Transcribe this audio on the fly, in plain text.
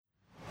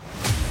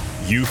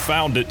You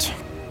found it.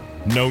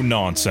 No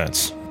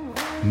nonsense.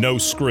 No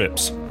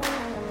scripts.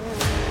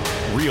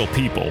 Real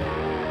people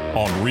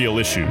on real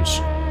issues.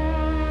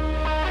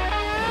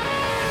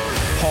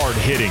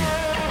 Hard-hitting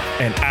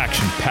and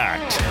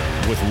action-packed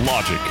with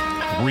logic,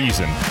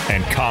 reason,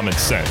 and common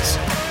sense.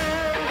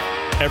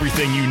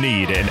 Everything you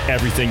need and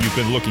everything you've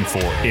been looking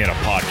for in a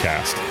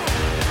podcast.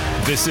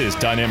 This is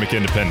Dynamic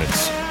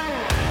Independence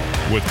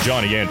with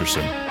Johnny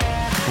Anderson,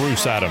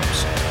 Bruce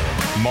Adams,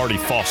 Marty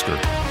Foster,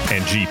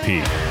 and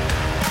GP.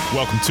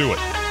 Welcome to it.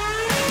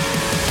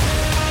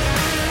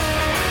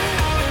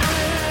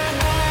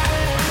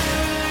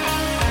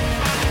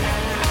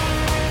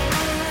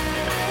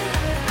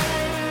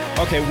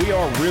 Okay, we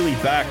are really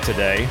back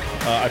today.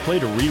 I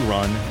played a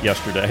rerun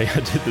yesterday. I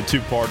did the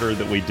two-parter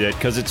that we did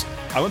because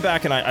I went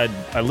back and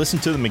I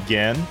listened to them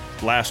again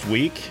last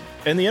week,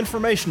 and the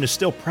information is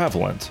still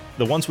prevalent.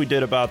 The ones we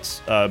did about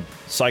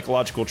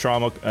psychological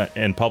trauma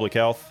and public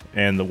health,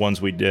 and the ones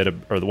we did,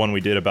 or the one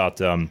we did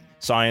about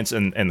science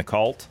and the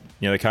cult.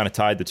 You know, they kind of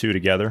tied the two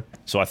together.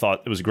 So I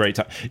thought it was a great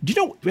time. Do you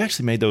know, we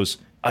actually made those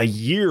a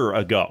year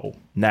ago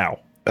now.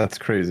 That's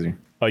crazy.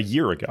 A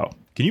year ago.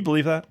 Can you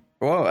believe that?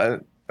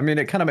 Well, I mean,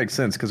 it kind of makes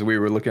sense because we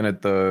were looking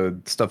at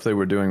the stuff they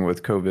were doing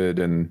with COVID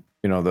and,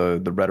 you know,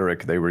 the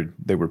rhetoric they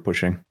were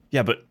pushing.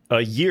 Yeah, but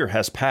a year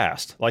has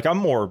passed. Like,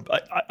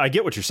 I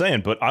get what you're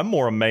saying, but I'm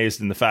more amazed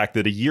in the fact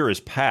that a year has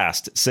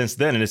passed since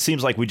then, and it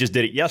seems like we just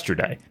did it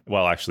yesterday.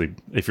 Well, actually,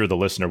 if you're the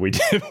listener, we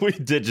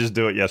did just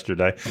do it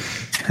yesterday.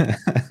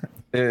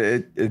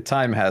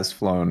 Time has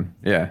flown.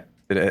 Yeah,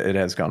 it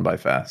has gone by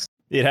fast.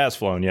 It has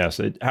flown, yes.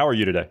 How are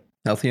you today?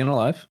 Healthy and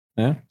alive.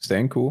 Yeah,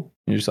 staying cool.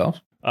 And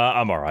yourself?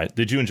 I'm all right.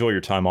 Did you enjoy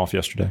your time off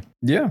yesterday?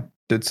 Yeah,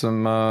 did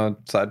some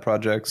side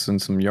projects and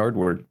some yard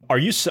work.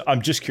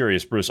 I'm just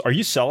curious, Bruce. Are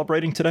you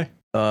celebrating today?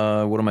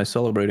 What am I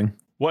celebrating?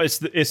 Well, it's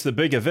the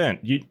big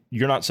event.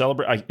 You're not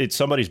celebrating. It's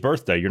somebody's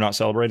birthday. You're not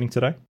celebrating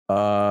today?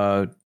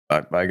 I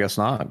guess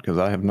not, because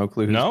I have no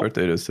clue whose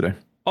birthday it is today.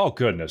 Oh,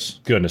 goodness.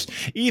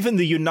 Even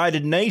the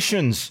United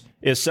Nations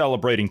is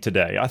celebrating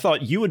today. I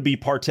thought you would be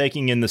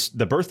partaking in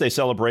the birthday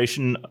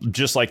celebration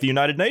just like the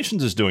United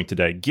Nations is doing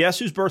today. Guess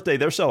whose birthday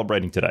they're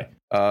celebrating today?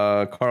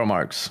 Karl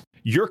Marx.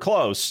 You're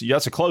close.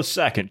 That's a close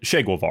second.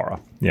 Che Guevara.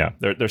 Yeah,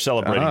 they're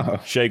celebrating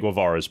Che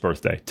Guevara's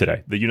birthday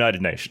today. The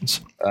United Nations.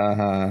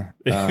 Do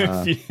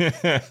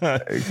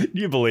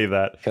you believe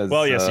that?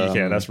 Well, yes, you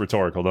can. That's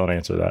rhetorical. Don't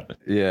answer that.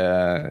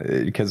 Yeah,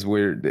 because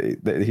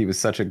he was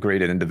such a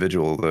great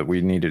individual that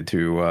we needed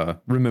to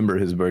remember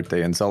his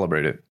birthday and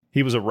celebrate it.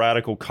 He was a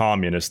radical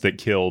communist that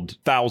killed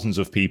thousands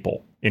of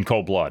people in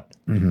cold blood.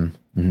 Mm-hmm.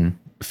 Mm-hmm.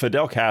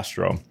 Fidel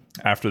Castro,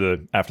 after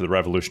the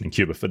revolution in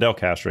Cuba,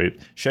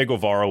 Che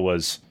Guevara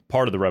was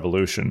part of the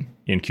revolution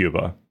in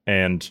Cuba,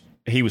 and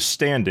he was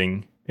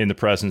standing in the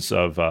presence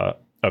of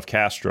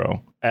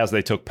Castro as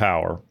they took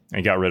power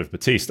and got rid of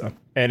Batista.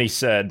 And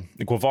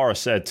Guevara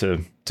said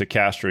to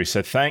Castro, he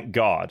said, "Thank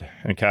God."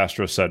 And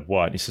Castro said,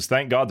 "What?" He says,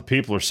 "Thank God the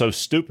people are so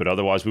stupid.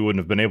 Otherwise, we wouldn't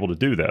have been able to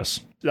do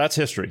this." That's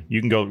history. You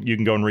can go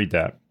and read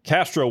that.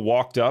 Castro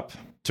walked up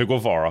to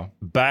Guevara,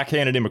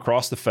 backhanded him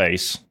across the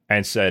face,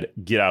 and said,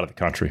 "Get out of the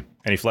country."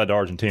 And he fled to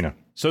Argentina.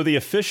 So the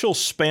official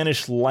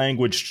Spanish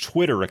language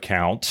Twitter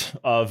account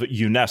of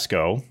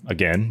UNESCO,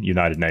 again,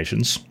 United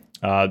Nations,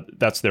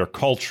 that's their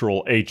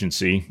cultural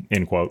agency,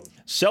 end quote,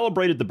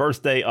 celebrated the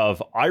birthday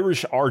of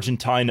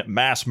Irish-Argentine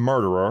mass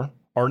murderer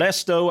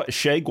Ernesto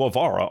Che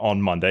Guevara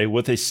on Monday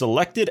with a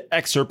selected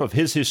excerpt of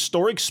his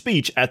historic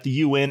speech at the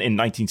UN in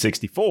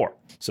 1964.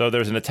 So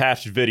there's an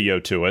attached video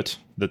to it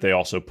that they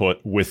also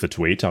put with the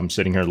tweet. I'm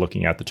sitting here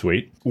looking at the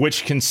tweet,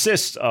 which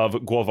consists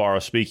of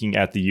Guevara speaking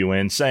at the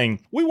UN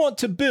saying, "We want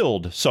to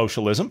build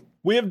socialism.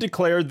 We have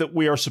declared that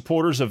we are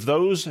supporters of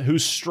those who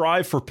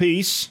strive for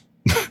peace."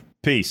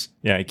 Peace.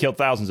 Yeah, he killed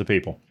thousands of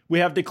people. "We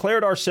have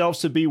declared ourselves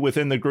to be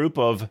within the group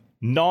of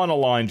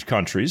non-aligned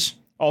countries,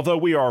 although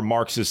we are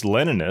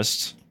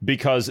Marxist-Leninists,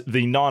 because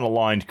the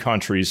non-aligned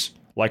countries,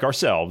 like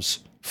ourselves,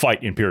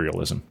 fight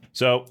imperialism."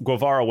 So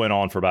Guevara went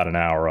on for about an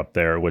hour up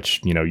there, which,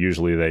 you know,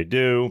 usually they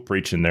do,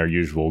 preaching their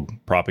usual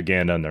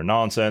propaganda and their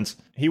nonsense.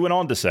 He went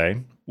on to say,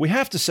 "We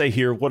have to say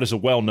here what is a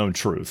well-known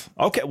truth."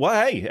 Okay, well,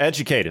 hey,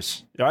 educate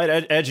us. All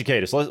right,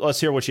 educate us.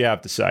 Let's hear what you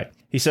have to say.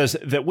 He says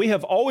that we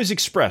have always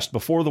expressed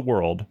before the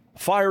world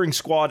firing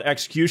squad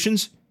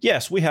executions.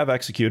 Yes, we have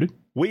executed.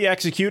 We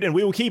execute and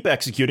we will keep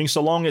executing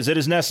so long as it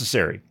is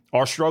necessary.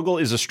 Our struggle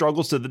is a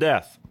struggle to the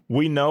death.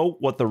 We know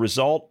what the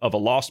result of a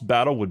lost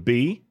battle would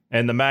be.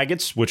 And the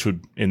maggots, which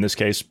would in this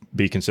case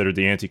be considered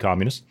the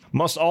anti-communists,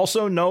 must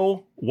also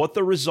know what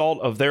the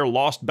result of their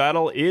lost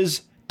battle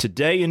is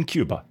today in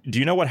Cuba. Do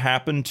you know what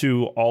happened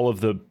to all of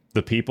the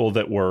people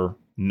that were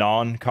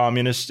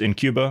non-communists in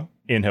Cuba,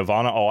 in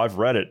Havana? Oh, I've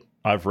read it.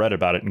 I've read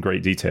about it in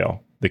great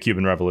detail. The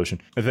Cuban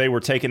Revolution. They were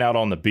taken out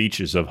on the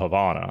beaches of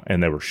Havana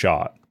and they were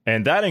shot.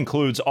 And that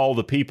includes all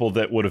the people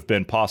that would have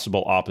been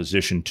possible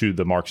opposition to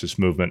the Marxist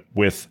movement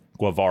with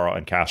Guevara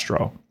and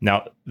Castro.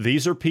 Now,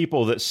 these are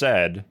people that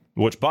said,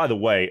 which, by the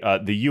way,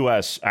 the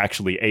U.S.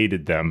 actually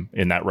aided them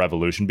in that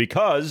revolution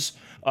because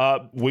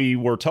We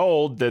were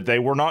told that they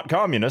were not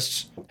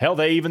communists. Hell,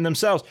 they even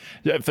themselves.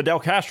 Fidel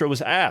Castro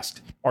was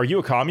asked, "Are you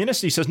a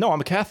communist?" He says, "No,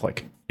 I'm a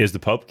Catholic." Is the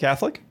Pope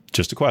Catholic?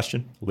 Just a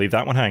question. Leave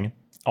that one hanging.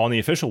 On the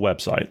official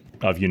website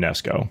of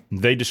UNESCO,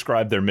 they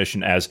describe their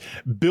mission as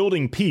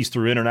building peace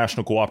through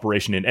international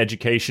cooperation in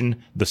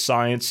education, the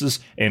sciences,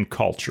 and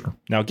culture.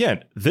 Now,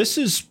 again, this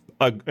is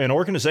an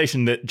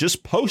organization that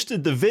just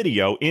posted the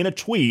video in a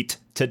tweet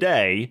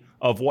today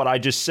of what I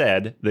just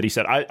said, that he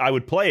said. I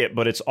would play it,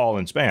 but it's all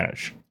in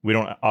Spanish. We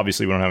don't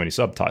have any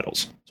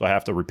subtitles, so I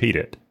have to repeat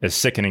it, as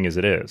sickening as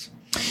it is.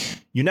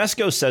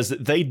 UNESCO says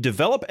that they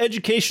develop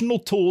educational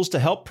tools to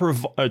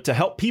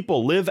help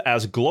people live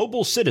as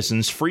global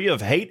citizens free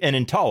of hate and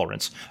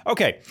intolerance.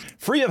 Okay,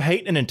 free of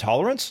hate and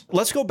intolerance?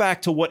 Let's go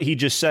back to what he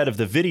just said of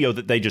the video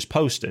that they just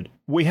posted.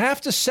 We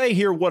have to say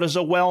here what is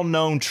a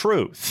well-known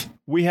truth.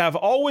 We have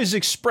always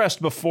expressed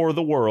before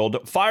the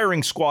world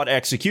firing squad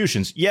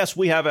executions. Yes,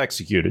 we have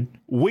executed.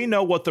 We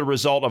know what the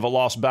result of a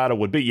lost battle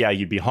would be. Yeah,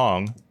 you'd be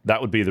hung. That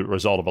would be the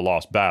result of a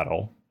lost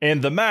battle.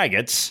 And the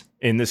maggots,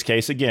 in this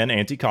case, again,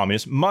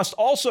 anti-communists, must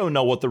also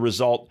know what the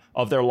result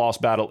of their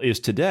lost battle is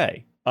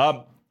today.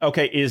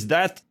 Okay, is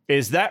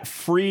that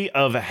free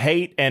of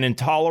hate and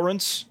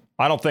intolerance?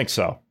 I don't think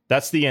so.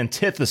 That's the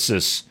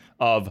antithesis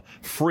of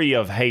free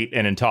of hate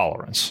and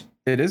intolerance.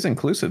 It is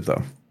inclusive,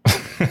 though.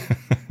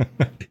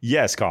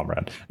 Yes,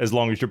 comrade, as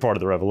long as you're part of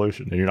the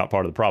revolution and you're not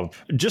part of the problem.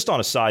 Just on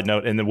a side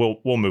note, and then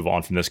we'll move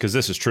on from this because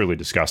this is truly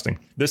disgusting.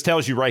 This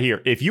tells you right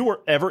here, if you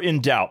were ever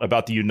in doubt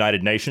about the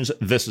United Nations,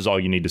 this is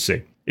all you need to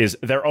see, is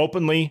they're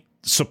openly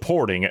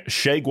supporting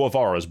Che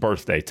Guevara's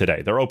birthday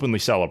today. They're openly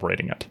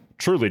celebrating it.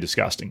 Truly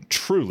disgusting.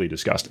 Truly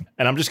disgusting.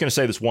 And I'm just going to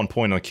say this one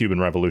point on the Cuban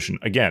Revolution.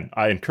 Again,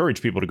 I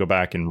encourage people to go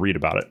back and read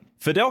about it.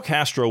 Fidel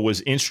Castro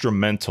was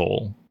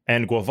instrumental,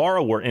 and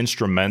Guevara were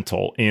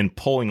instrumental in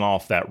pulling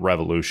off that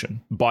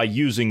revolution by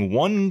using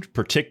one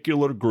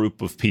particular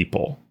group of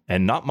people.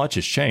 And not much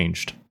has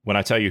changed when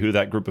I tell you who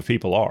that group of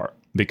people are,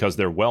 because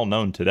they're well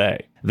known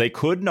today. They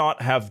could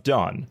not have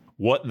done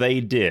what they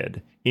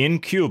did in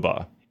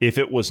Cuba if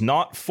it was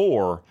not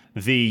for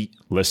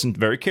listen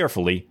very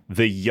carefully,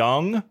 the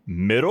young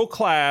middle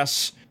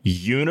class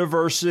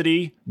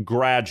university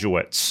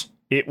graduates.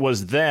 It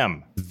was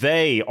them.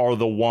 They are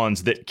the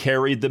ones that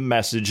carried the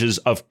messages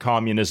of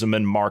communism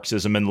and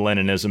Marxism and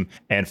Leninism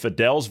and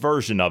Fidel's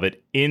version of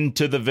it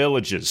into the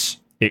villages.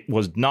 It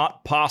was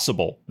not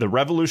possible. The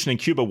revolution in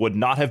Cuba would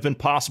not have been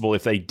possible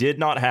if they did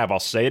not have, I'll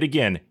say it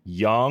again,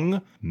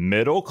 young,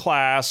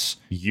 middle-class,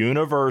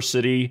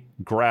 university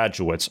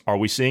graduates. Are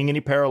we seeing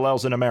any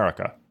parallels in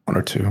America? One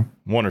or two.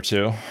 One or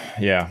two.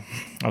 Yeah.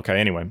 Okay,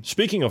 anyway.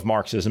 Speaking of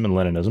Marxism and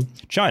Leninism,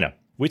 China.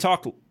 We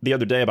talked the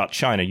other day about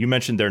China. You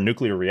mentioned their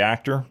nuclear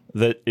reactor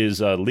that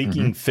is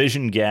leaking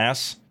fission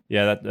gas.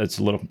 Yeah, that's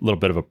a little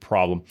bit of a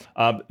problem.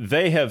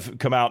 They have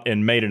come out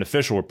and made an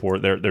official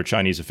report. They're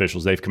Chinese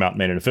officials. They've come out and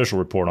made an official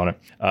report on it.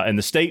 And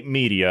the state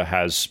media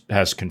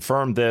has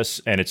confirmed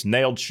this, and it's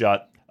nailed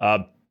shut.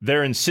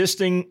 They're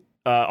insisting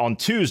on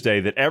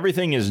Tuesday that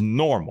everything is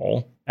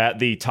normal at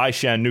the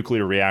Taishan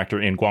nuclear reactor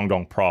in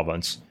Guangdong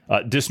province,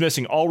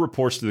 dismissing all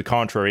reports to the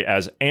contrary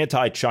as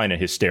anti-China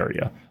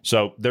hysteria.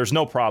 So there's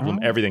no problem.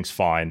 Everything's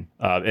fine.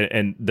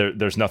 And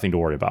there's nothing to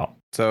worry about.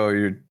 So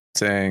you're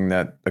saying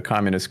that a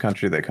communist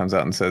country that comes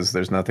out and says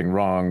there's nothing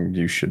wrong,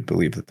 you should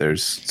believe that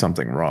there's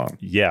something wrong.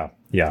 Yeah.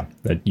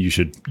 That you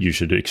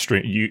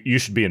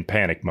should be in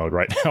panic mode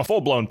right now,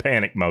 full-blown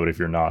panic mode if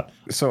you're not.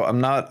 So I'm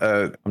not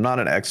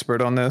an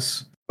expert on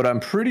this, but I'm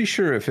pretty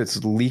sure if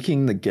it's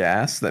leaking the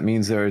gas, that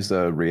means there's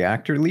a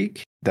reactor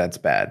leak. That's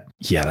bad.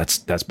 Yeah,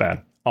 that's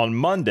bad. On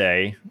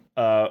Monday,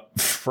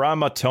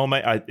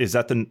 Framatome, is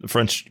that the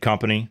French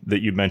company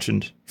that you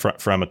mentioned?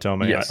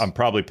 Framatome? Yes. I'm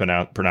probably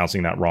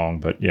pronouncing that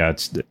wrong, but yeah,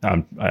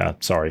 I'm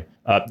sorry.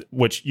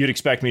 Which you'd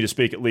expect me to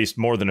speak at least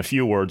more than a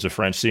few words of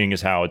French, seeing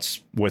as how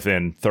it's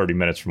within 30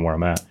 minutes from where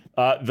I'm at.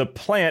 The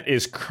plant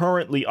is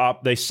currently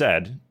they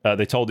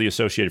told the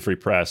Associated Free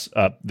Press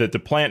that the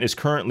plant is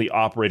currently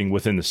operating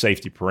within the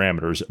safety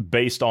parameters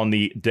based on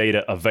the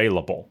data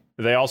available.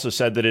 They also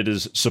said that it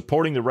is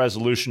supporting the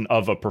resolution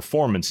of a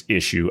performance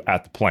issue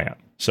at the plant.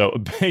 So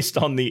based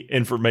on the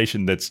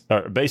information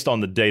based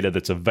on the data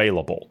that's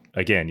available,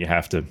 again, you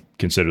have to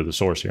consider the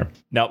source here.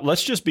 Now,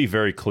 let's just be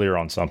very clear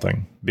on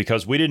something,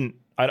 because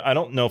I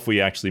don't know if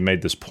we actually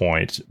made this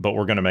point, but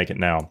we're going to make it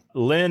now.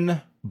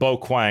 Lin Bo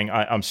Quang,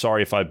 I'm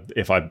sorry if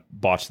I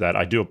botched that.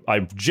 I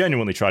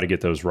genuinely try to get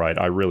those right.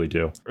 I really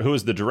do. Who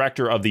is the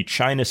director of the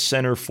China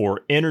Center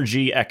for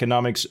Energy,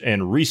 Economics,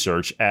 and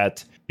Research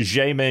at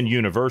Xiamen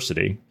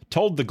University,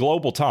 told the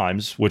Global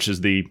Times, which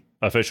is the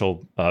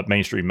official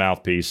mainstream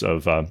mouthpiece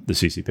of the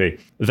CCP,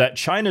 that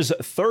China's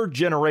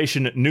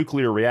third-generation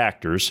nuclear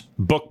reactors,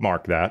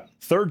 bookmark that,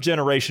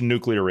 third-generation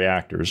nuclear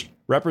reactors,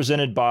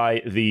 represented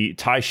by the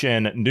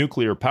Taishan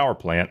nuclear power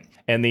plant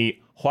and the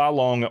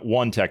Hualong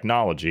 1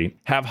 technology,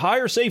 have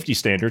higher safety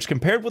standards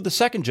compared with the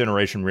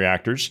second-generation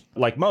reactors,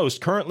 like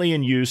most currently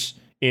in use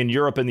in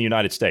Europe and the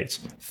United States.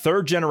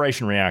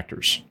 Third-generation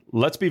reactors.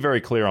 Let's be very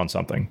clear on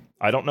something.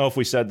 I don't know if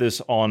we said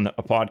this on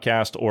a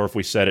podcast or if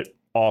we said it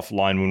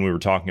offline when we were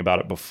talking about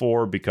it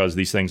before, because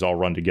these things all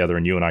run together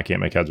and you and I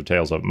can't make heads or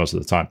tails of it most of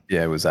the time.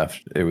 Yeah, it was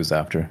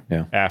after.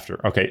 Yeah.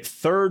 After. Okay.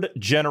 Third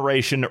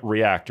generation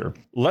reactor.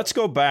 Let's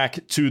go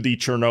back to the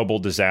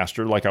Chernobyl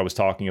disaster, like I was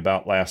talking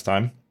about last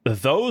time.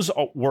 Those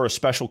were a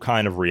special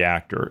kind of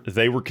reactor.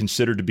 They were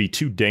considered to be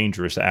too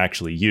dangerous to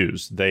actually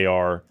use. They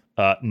are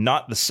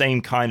not the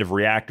same kind of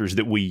reactors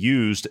that we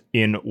used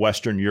in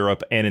Western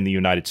Europe and in the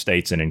United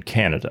States and in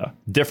Canada.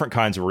 Different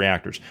kinds of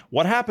reactors.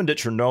 What happened at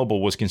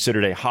Chernobyl was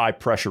considered a high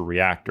pressure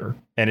reactor.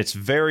 And it's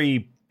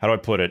very, how do I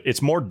put it?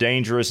 It's more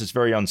dangerous. It's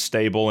very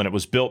unstable. And it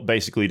was built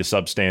basically to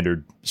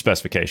substandard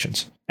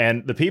specifications.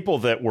 And the people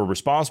that were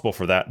responsible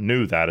for that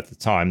knew that at the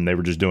time. They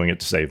were just doing it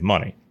to save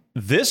money.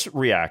 This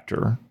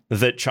reactor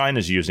that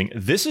China's using,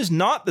 this is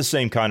not the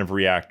same kind of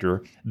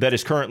reactor that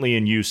is currently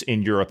in use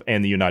in Europe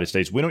and the United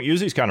States. We don't use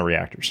these kind of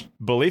reactors.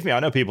 Believe me, I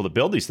know people that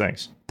build these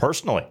things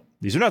personally.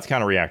 These are not the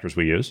kind of reactors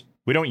we use.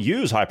 We don't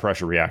use high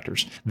pressure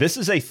reactors. This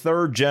is a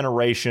third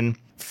generation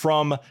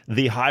from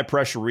the high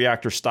pressure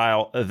reactor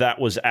style that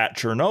was at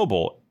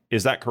Chernobyl.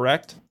 Is that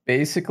correct?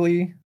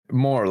 Basically,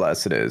 more or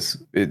less it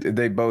is.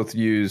 They both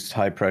used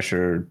high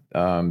pressure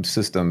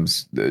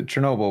systems.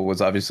 Chernobyl was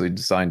obviously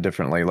designed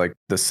differently. Like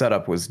the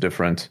setup was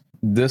different.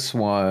 This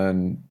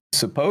one,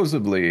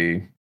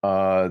 supposedly,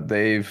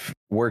 they've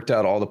worked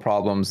out all the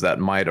problems that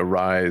might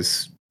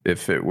arise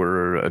if it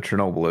were a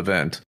Chernobyl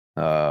event.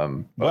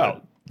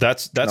 Well,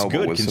 that's Chernobyl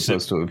good. Was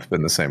supposed to have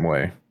been the same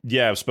way.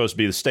 Yeah, it was supposed to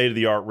be the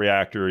state-of-the-art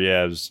reactor.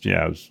 Yeah,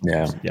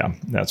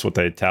 that's what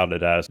they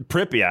touted it as.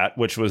 Pripyat,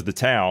 which was the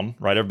town,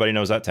 right? Everybody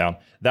knows that town.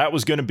 That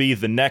was going to be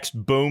the next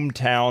boom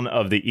town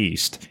of the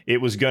East.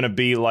 It was going to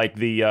be like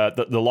the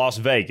Las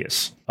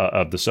Vegas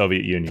of the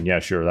Soviet Union. Yeah,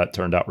 sure, that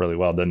turned out really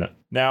well, didn't it?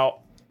 Now,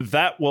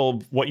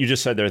 what you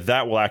just said there,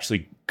 that will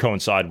actually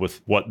coincide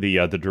with what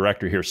the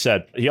director here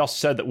said. He also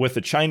said that with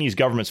the Chinese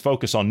government's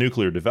focus on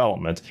nuclear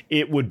development,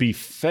 it would be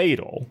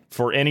fatal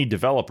for any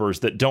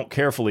developers that don't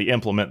carefully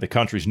implement the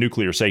country's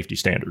nuclear safety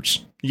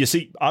standards. You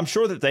see, I'm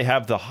sure that they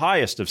have the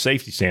highest of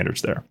safety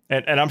standards there.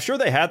 And I'm sure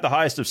they had the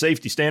highest of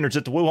safety standards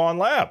at the Wuhan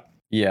lab.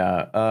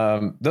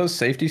 Yeah. Those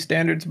safety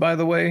standards, by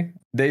the way,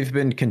 they've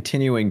been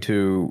continuing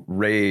to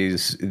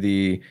raise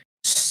the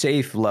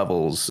safe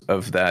levels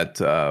of that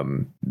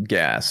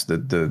gas,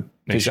 the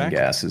fission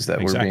gases that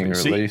were being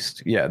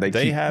released. They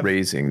keep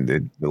raising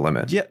the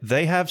limit. Yeah,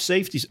 they have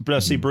safety.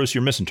 See, Bruce,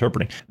 you're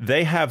misinterpreting.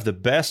 They have the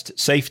best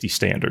safety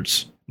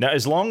standards. Now,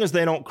 as long as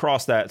they don't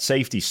cross that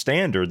safety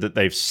standard that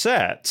they've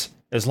set,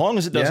 as long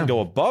as it doesn't go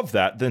above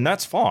that, then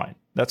that's fine.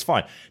 That's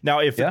fine. Now,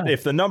 if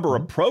the number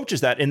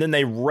approaches that and then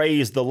they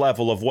raise the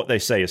level of what they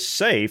say is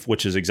safe,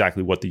 which is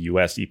exactly what the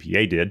U.S.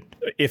 EPA did,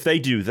 if they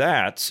do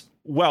that,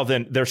 well,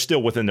 then they're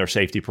still within their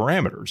safety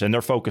parameters and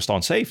they're focused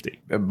on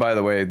safety. By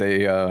the way,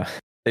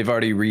 they've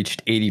already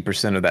reached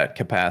 80% of that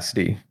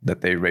capacity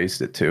that they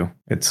raised it to.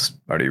 It's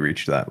already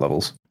reached that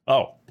levels.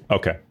 Oh,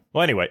 okay.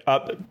 Well, anyway,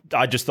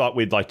 I just thought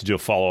we'd like to do a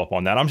follow-up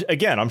on that.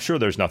 I'm sure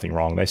there's nothing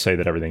wrong. They say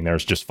that everything there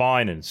is just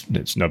fine and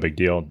it's no big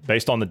deal.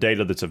 Based on the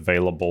data that's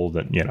available,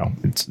 that,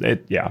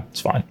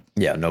 it's fine.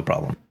 Yeah, no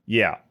problem.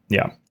 Yeah.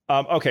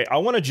 Okay, I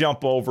want to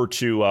jump over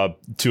to a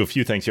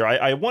few things here.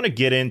 I want to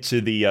get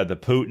into the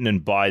Putin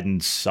and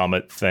Biden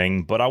summit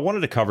thing, but I wanted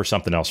to cover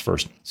something else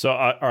first. So,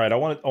 all right, I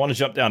want to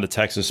jump down to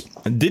Texas.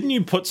 Didn't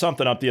you put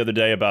something up the other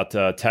day about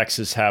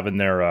Texas having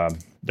their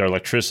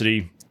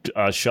electricity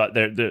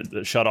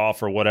shut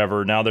off or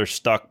whatever? Now they're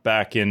stuck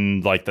back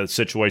in like the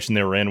situation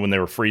they were in when they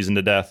were freezing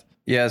to death.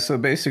 Yeah. So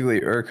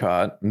basically,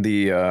 ERCOT,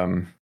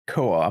 the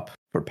co-op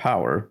for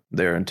power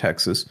there in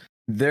Texas,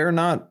 they're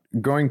not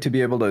going to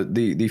be able to.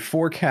 The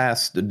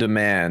forecast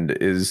demand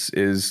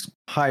is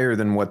higher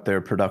than what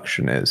their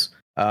production is.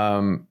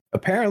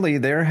 Apparently,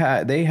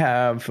 they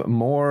have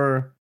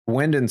more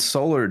wind and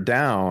solar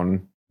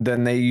down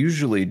than they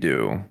usually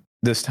do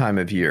this time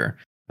of year.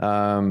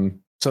 So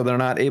they're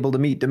not able to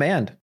meet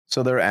demand.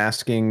 So they're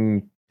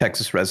asking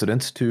Texas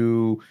residents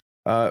to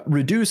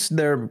reduce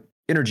their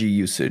energy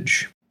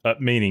usage.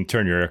 Meaning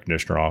turn your air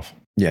conditioner off.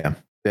 Yeah.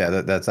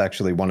 That's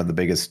actually one of the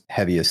biggest,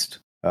 heaviest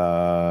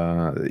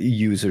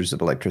users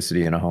of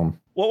electricity in a home.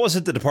 What was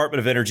it the Department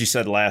of Energy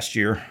said last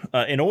year?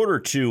 In order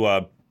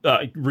to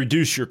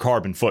reduce your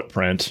carbon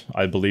footprint,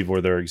 I believe were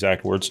their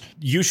exact words,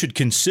 you should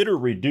consider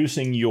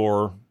reducing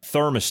your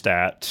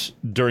thermostat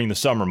during the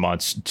summer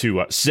months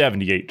to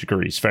 78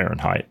 degrees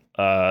Fahrenheit.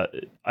 I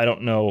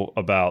don't know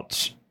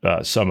about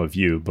some of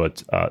you,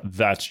 but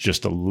that's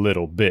just a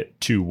little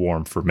bit too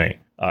warm for me.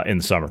 In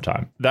the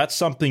summertime. That's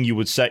something you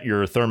would set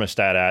your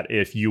thermostat at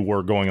if you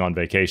were going on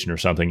vacation or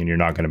something and you're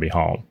not going to be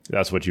home.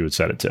 That's what you would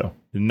set it to.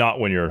 Not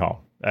when you're at home.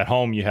 At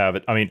home, you have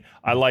it. I mean,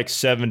 I like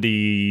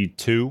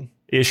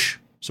 72-ish,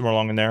 somewhere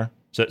along in there.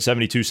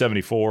 72,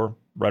 74,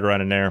 right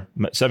around in there.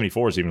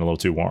 74 is even a little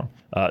too warm.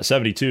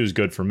 72 is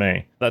good for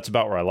me. That's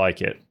about where I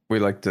like it. We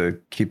like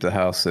to keep the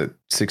house at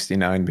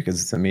 69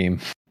 because it's a meme.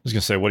 I was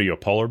going to say, what are you, a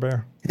polar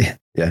bear?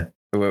 Yeah.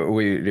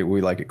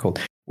 We like it cold.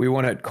 We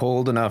want it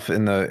cold enough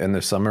in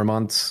the summer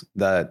months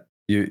that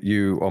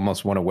you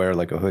almost want to wear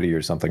like a hoodie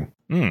or something.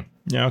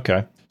 Yeah,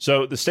 okay.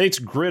 So the state's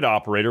grid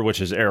operator, which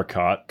is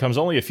ERCOT, comes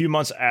only a few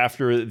months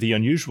after the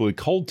unusually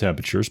cold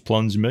temperatures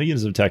plunged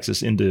millions of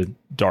Texas into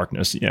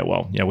darkness.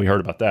 We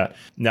heard about that.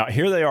 Now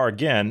here they are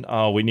again.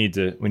 We need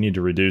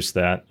to reduce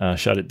that,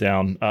 shut it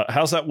down.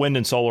 How's that wind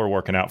and solar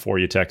working out for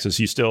you, Texas?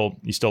 You still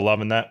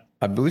loving that?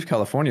 I believe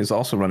California is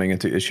also running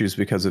into issues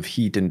because of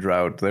heat and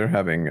drought. They're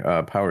having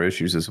power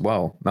issues as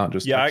well, not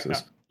just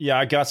Texas.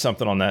 I got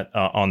something on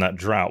that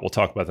drought. We'll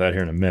talk about that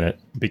here in a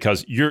minute,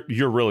 because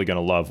you're really going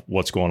to love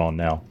what's going on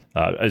now.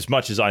 As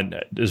much as I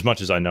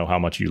know how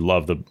much you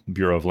love the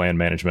Bureau of Land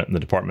Management and the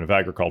Department of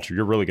Agriculture,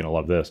 you're really going to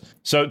love this.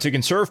 So to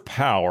conserve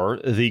power,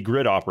 the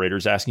grid operator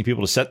is asking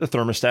people to set the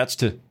thermostats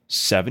to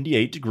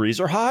 78 degrees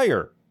or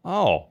higher.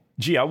 Oh,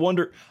 gee, I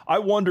wonder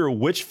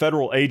which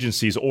federal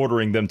agency is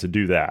ordering them to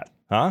do that.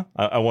 Huh?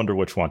 I wonder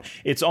which one.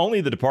 It's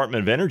only the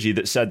Department of Energy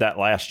that said that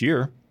last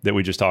year that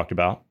we just talked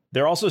about.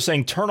 They're also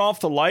saying turn off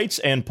the lights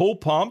and pool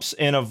pumps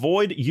and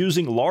avoid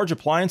using large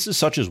appliances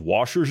such as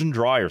washers and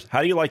dryers.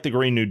 How do you like the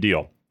Green New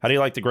Deal? How do you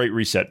like the Great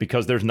Reset?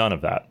 Because there's none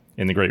of that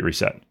in the Great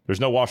Reset. There's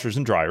no washers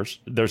and dryers.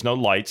 There's no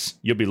lights.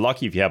 You'll be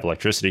lucky if you have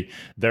electricity.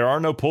 There are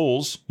no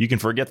pools. You can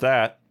forget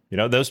that.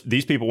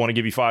 These people want to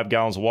give you 5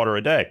 gallons of water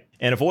a day.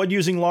 And avoid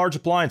using large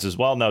appliances.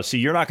 Well, no, see,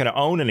 you're not going to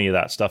own any of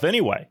that stuff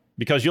anyway,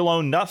 because you'll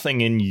own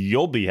nothing and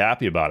you'll be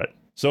happy about it.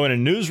 So in a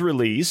news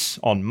release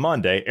on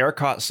Monday,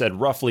 ERCOT said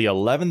roughly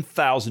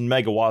 11,000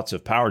 megawatts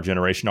of power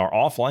generation are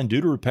offline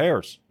due to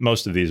repairs.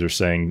 Most of these are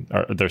saying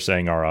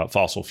are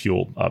fossil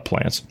fuel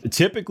plants.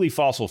 Typically,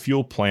 fossil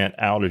fuel plant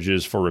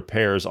outages for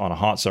repairs on a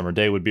hot summer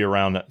day would be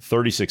around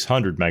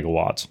 3,600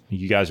 megawatts.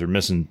 You guys are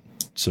missing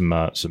some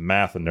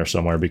math in there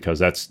somewhere, because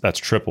that's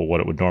triple what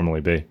it would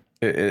normally be.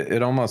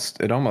 It almost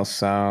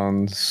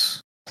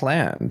sounds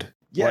planned.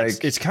 Yeah,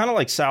 it's kind of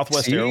like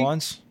Southwest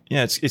Airlines.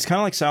 Yeah, it's kind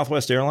of like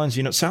Southwest Airlines.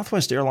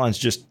 Southwest Airlines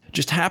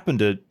just happened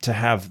to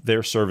have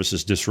their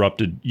services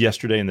disrupted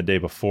yesterday and the day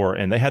before,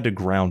 and they had to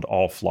ground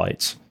all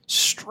flights.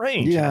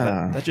 Strange.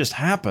 Yeah, that just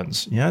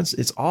happens. Yeah,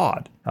 it's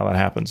odd how that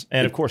happens.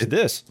 And of course,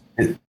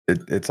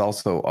 it's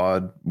also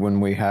odd when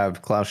we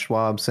have Klaus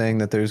Schwab saying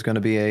that there's going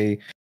to be a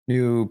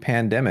new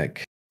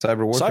pandemic.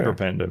 Cyber warfare.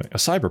 A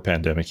cyber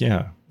pandemic,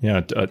 yeah.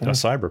 A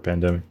cyber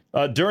pandemic.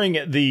 During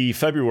the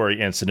February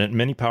incident,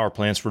 many power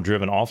plants were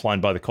driven offline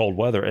by the cold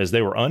weather as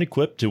they were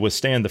unequipped to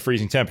withstand the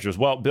freezing temperatures.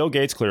 Well, Bill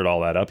Gates cleared all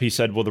that up. He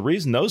said, well, the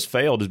reason those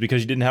failed is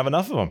because you didn't have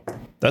enough of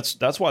them.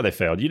 That's why they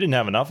failed. You didn't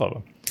have enough of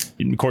them.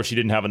 And of course, you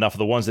didn't have enough of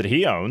the ones that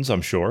he owns,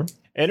 I'm sure.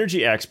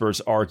 Energy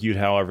experts argued,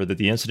 however, that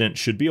the incident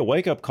should be a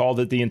wake-up call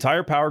that the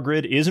entire power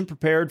grid isn't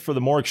prepared for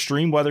the more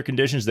extreme weather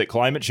conditions that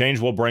climate change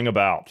will bring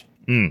about.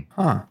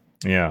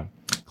 Yeah.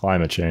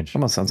 Climate change.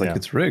 Almost sounds like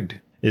it's rigged.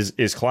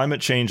 Is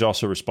climate change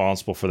also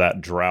responsible for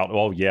that drought?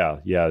 Oh yeah.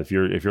 If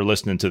you're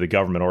listening to the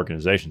government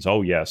organizations,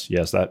 oh yes,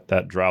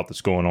 that drought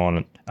that's going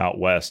on out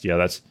west.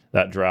 Yeah,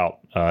 that drought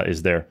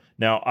is there.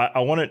 Now I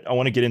want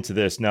to get into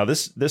this. Now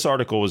this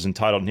article was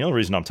entitled, and the only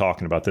reason I'm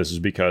talking about this is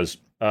because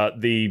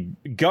the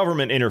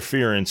government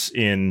interference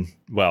in,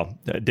 well,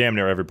 damn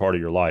near every part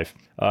of your life.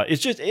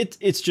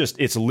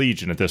 It's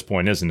legion at this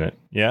point, isn't it?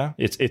 Yeah,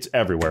 it's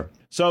everywhere.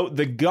 So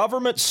the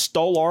government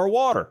stole our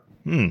water.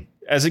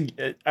 As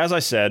I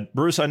said,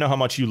 Bruce, I know how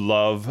much you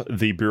love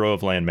the Bureau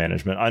of Land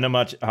Management. I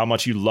know how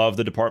much you love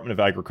the Department of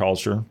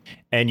Agriculture,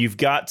 and you've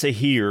got to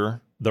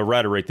hear the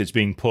rhetoric that's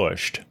being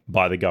pushed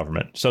by the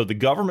government. So the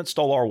government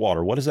stole our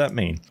water. What does that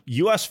mean?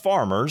 U.S.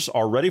 farmers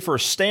are ready for a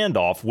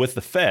standoff with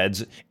the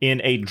feds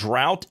in a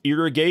drought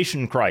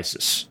irrigation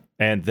crisis.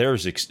 And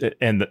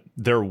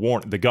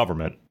the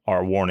government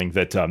are warning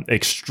that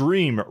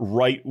extreme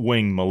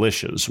right-wing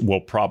militias will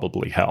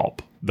probably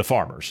help the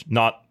farmers,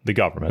 not the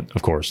government,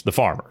 of course, the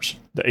farmers.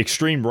 The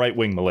extreme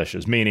right-wing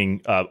militias,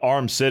 meaning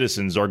armed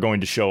citizens, are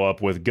going to show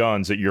up with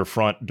guns at your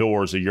front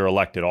doors of your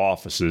elected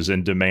offices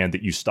and demand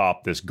that you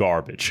stop this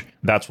garbage.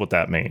 That's what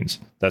that means.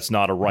 That's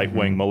not a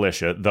right-wing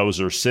militia. Those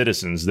are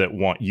citizens that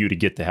want you to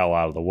get the hell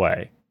out of the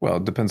way. Well,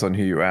 it depends on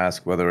who you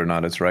ask whether or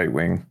not it's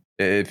right-wing.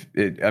 True.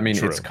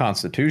 It's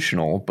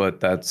constitutional, but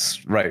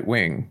that's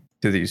right-wing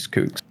to these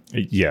kooks.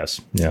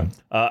 Yes. Yeah.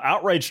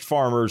 Outraged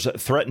farmers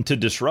threatened to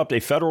disrupt a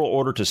federal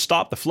order to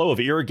stop the flow of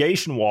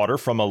irrigation water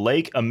from a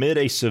lake amid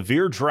a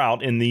severe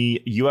drought in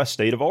the U.S.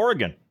 state of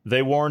Oregon.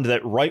 They warned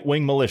that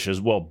right-wing militias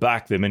will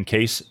back them in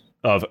case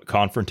of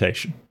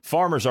confrontation.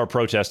 Farmers are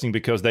protesting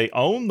because they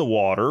own the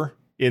water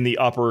in the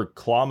upper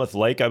Klamath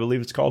Lake, I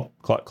believe it's called,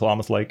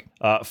 Klamath Lake.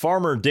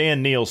 Farmer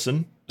Dan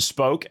Nielsen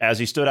spoke as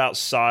he stood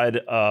outside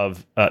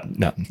of,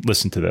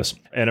 listen to this,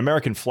 an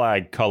American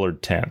flag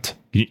colored tent.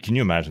 Can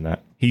you imagine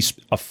that? He's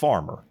a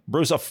farmer.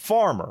 Bruce, a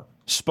farmer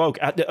spoke.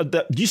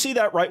 Do you see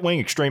that right-wing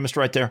extremist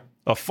right there?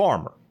 A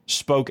farmer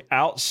spoke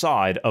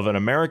outside of an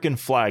American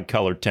flag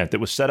colored tent that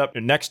was set up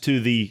next to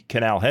the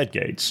canal head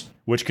gates,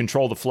 which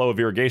control the flow of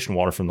irrigation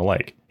water from the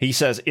lake. He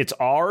says it's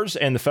ours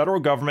and the federal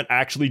government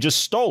actually just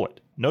stole it.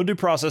 No due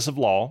process of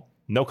law,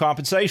 no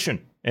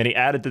compensation. And he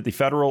added that the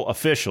federal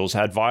officials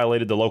had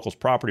violated the locals'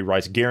 property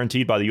rights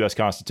guaranteed by the U.S.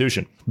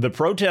 Constitution. The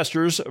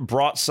protesters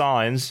brought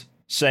signs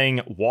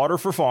saying water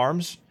for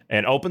farms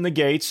and open the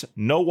gates.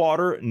 No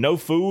water, no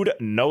food,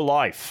 no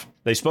life.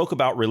 They spoke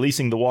about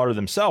releasing the water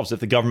themselves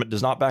if the government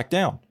does not back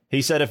down.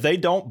 He said, if they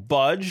don't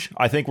budge,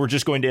 I think we're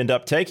just going to end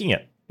up taking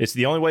it. It's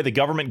the only way the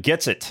government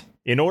gets it.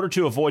 In order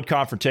to avoid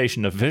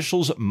confrontation,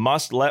 officials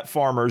must let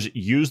farmers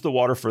use the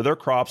water for their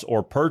crops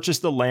or purchase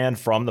the land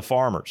from the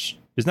farmers.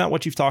 Isn't that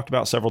what you've talked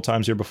about several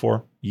times here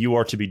before? You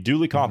are to be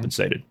duly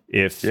compensated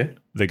if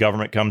the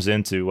government comes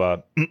in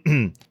to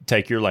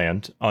take your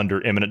land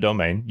under eminent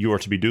domain. You are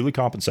to be duly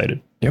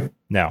compensated. Yep.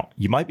 Now,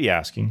 you might be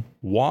asking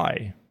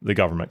why the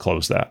government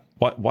closed that.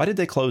 Why did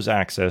they close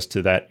access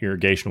to that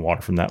irrigation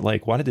water from that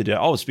lake? Why did they do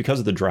that? Oh, it's because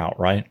of the drought,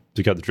 right?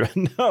 Because of the drought.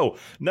 No,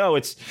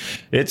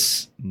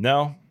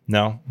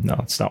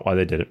 it's not why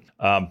they did it.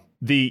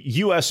 The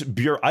U.S.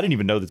 Bureau, I didn't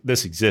even know that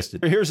this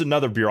existed. Here's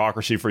another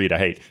bureaucracy for you to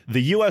hate.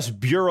 The U.S.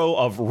 Bureau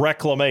of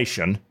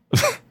Reclamation.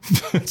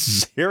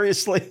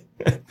 Seriously?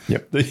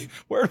 Yep.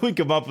 Where do we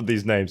come up with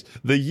these names?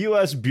 The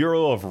U.S.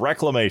 Bureau of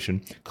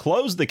Reclamation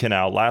closed the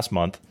canal last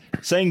month,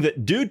 saying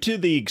that due to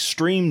the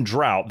extreme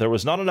drought, there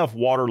was not enough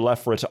water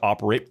left for it to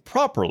operate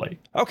properly.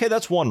 Okay,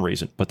 that's one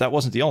reason, but that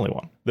wasn't the only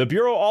one. The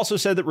Bureau also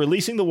said that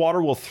releasing the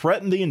water will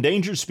threaten the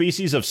endangered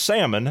species of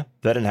salmon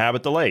that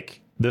inhabit the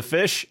lake. The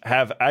fish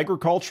have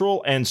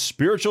agricultural and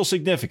spiritual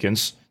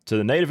significance to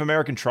the Native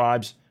American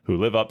tribes who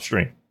live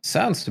upstream.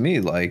 Sounds to me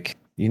like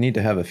you need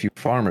to have a few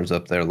farmers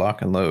up there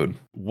lock and load.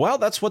 Well,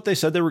 that's what they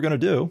said they were going to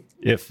do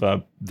if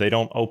they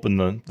don't open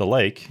the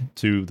lake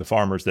to the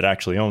farmers that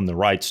actually own the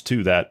rights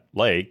to that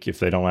lake. If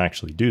they don't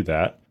actually do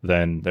that,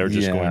 then they're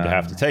just going to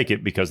have to take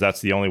it because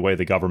that's the only way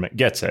the government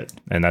gets it.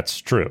 And that's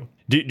true.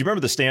 Do you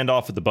remember the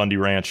standoff at the Bundy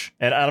Ranch?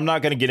 And I'm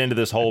not going to get into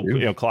this whole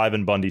Clive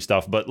and Bundy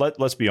stuff, but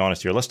let's be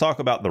honest here. Let's talk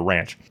about the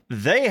ranch.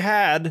 They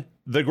had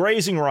the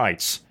grazing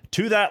rights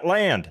to that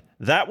land.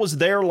 That was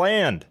their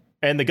land.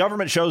 And the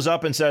government shows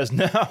up and says,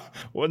 no,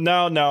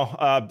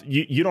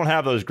 you don't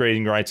have those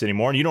grazing rights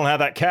anymore, and you don't have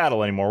that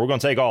cattle anymore. We're going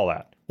to take all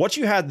that. What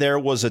you had there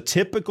was a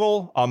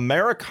typical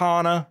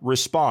Americana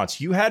response.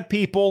 You had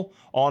people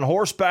on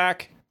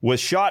horseback with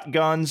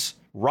shotguns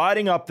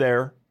riding up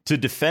there to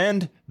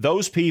defend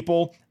those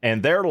people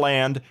and their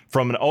land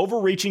from an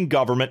overreaching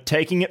government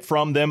taking it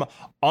from them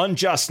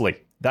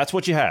unjustly. That's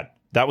what you had.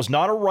 That was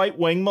not a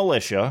right-wing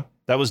militia.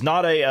 That was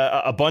not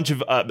a bunch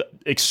of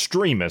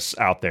extremists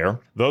out there.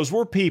 Those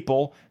were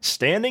people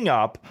standing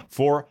up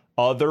for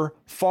other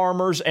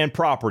farmers and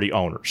property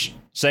owners,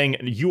 saying,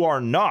 you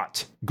are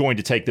not going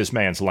to take this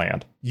man's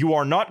land. You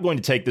are not going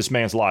to take this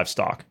man's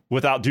livestock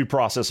without due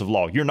process of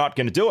law. You're not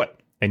going to do it.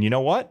 And you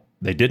know what?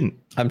 They didn't.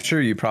 I'm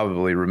sure you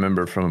probably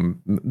remember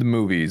from the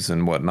movies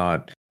and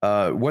whatnot,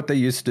 what they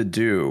used to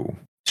do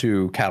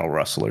to cattle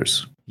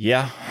rustlers.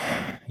 Yeah.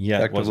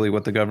 Effectively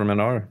what the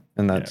government are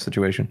in that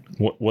situation.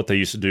 What they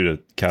used to do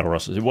to cattle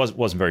rustlers. It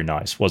wasn't very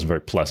nice. Wasn't very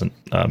pleasant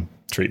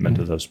treatment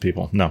of those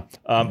people. No.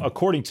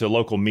 According to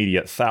local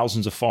media,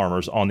 thousands of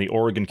farmers on the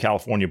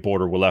Oregon-California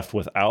border were left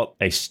without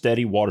a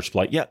steady water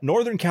supply. Yeah,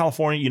 Northern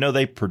California,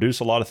 they produce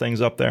a lot of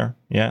things up there.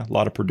 Yeah, a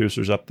lot of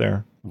producers up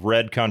there.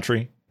 Red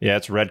country. Yeah,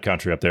 it's red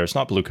country up there. It's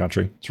not blue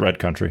country. It's red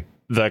country.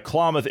 The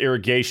Klamath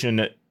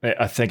Irrigation,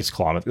 I think it's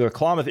Klamath. The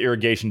Klamath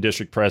Irrigation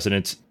District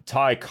President,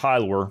 Ty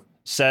Kyler,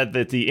 said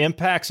that the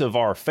impacts of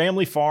our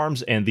family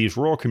farms and these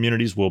rural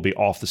communities will be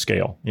off the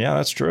scale. Yeah,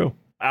 that's true.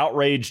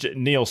 Outraged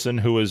Nielsen,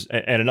 who was,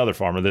 and another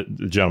farmer, the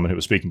gentleman who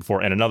was speaking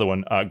before, and another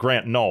one,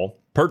 Grant Knoll,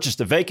 purchased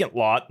a vacant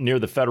lot near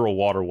the federal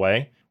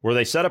waterway where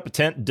they set up a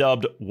tent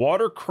dubbed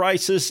Water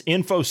Crisis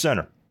Info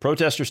Center.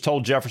 Protesters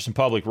told Jefferson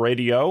Public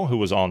Radio, who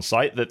was on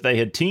site, that they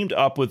had teamed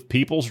up with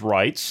People's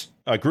Rights,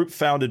 a group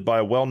founded by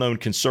a well-known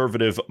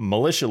conservative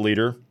militia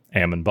leader,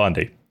 Ammon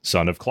Bundy,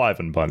 son of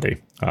Cliven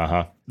Bundy.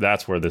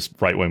 That's where this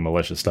right-wing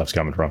militia stuff's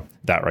coming from.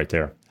 That right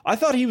there. I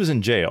thought he was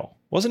in jail.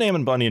 Wasn't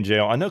Ammon Bundy in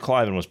jail? I know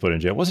Cliven was put in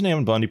jail. Wasn't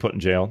Ammon Bundy put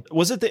in jail?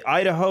 Was it the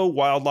Idaho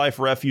Wildlife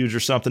Refuge or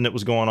something that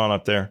was going on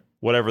up there?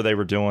 Whatever they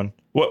were doing.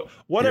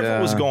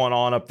 Whatever was going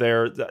on up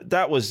there,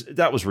 that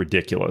was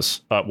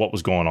ridiculous. What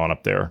was going on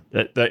up there?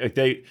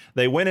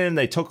 They went in,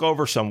 they took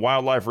over some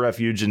wildlife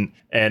refuge, and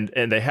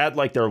they had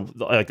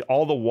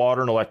all the water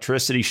and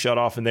electricity shut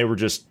off, and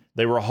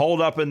they were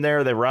holed up in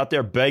there. They were out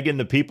there begging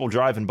the people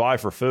driving by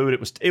for food.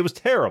 It was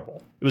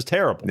terrible. It was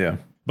terrible. Yeah.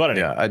 But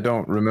anyway. Yeah, I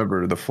don't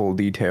remember the full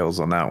details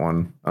on that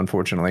one,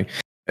 unfortunately.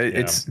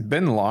 It's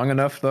been long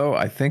enough, though.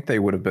 I think they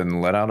would have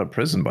been let out of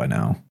prison by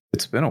now.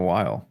 It's been a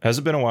while. Has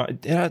it been a while?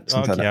 Yeah,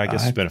 I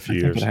guess it's been a few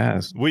years. It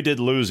has. We did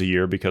lose a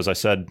year because I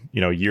said,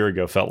 a year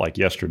ago felt like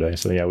yesterday.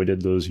 So yeah, we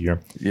did lose a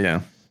year.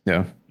 Yeah.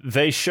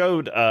 They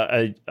showed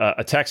a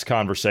text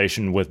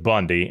conversation with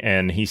Bundy,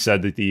 and he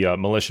said that the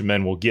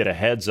militiamen will get a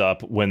heads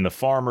up when the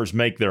farmers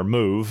make their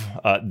move.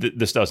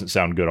 This doesn't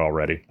sound good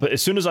already. But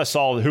as soon as I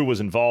saw who was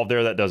involved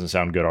there, that doesn't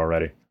sound good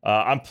already.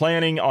 I'm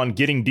planning on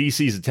getting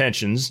DC's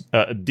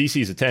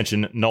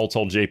attention, Knoll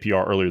told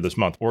JPR earlier this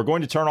month. We're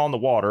going to turn on the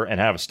water and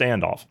have a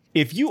standoff.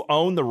 If you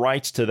own the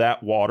rights to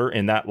that water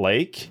in that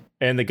lake,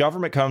 And the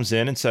government comes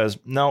in and says,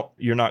 no,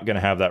 you're not going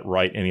to have that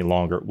right any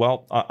longer.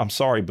 Well, I'm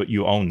sorry, but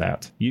you own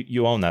that.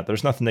 You own that.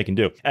 There's nothing they can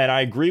do. And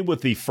I agree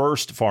with the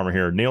first farmer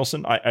here,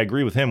 Nielsen. I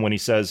agree with him when he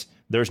says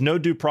there's no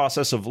due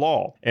process of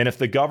law. And if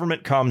the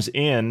government comes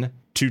in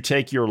to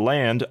take your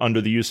land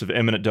under the use of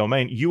eminent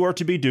domain, you are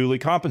to be duly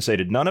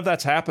compensated. None of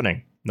that's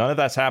happening. None of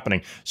that's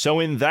happening. So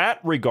in that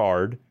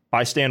regard,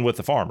 I stand with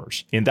the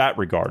farmers in that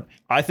regard.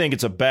 I think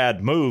it's a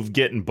bad move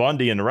getting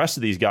Bundy and the rest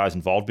of these guys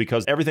involved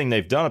because everything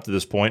they've done up to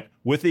this point,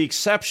 with the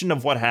exception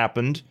of what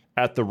happened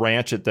at the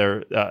ranch at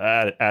their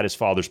at his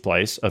father's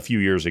place a few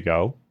years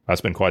ago,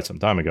 that's been quite some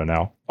time ago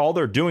now, all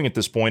they're doing at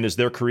this point is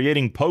they're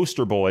creating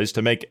poster boys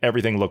to make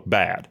everything look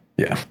bad.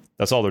 Yeah.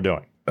 That's all they're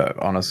doing.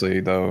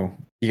 Honestly, though,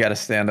 you got to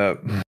stand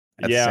up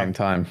at the same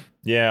time.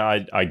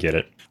 Yeah, I get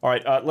it. All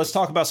right, let's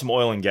talk about some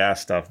oil and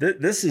gas stuff.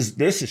 This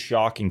is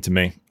shocking to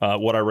me,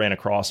 what I ran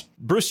across.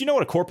 Bruce, you know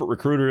what a corporate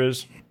recruiter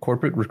is?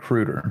 Corporate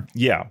recruiter.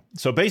 Yeah.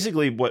 So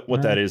basically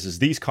what that is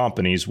these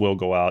companies will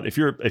go out. If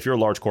you're a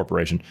large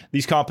corporation,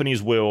 these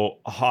companies will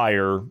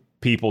hire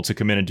people to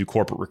come in and do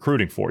corporate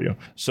recruiting for you.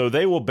 So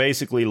they will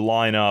basically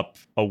line up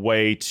a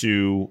way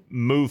to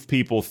move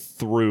people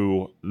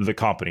through the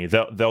company.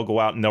 They'll go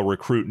out and they'll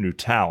recruit new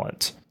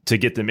talent to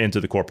get them into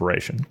the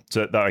corporation.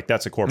 So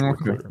that's a corporate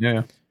recruiter.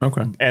 Yeah.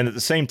 Okay. And at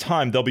the same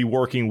time, they'll be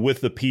working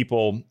with the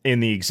people in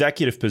the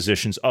executive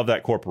positions of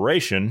that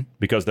corporation,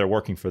 because they're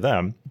working for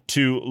them,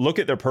 to look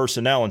at their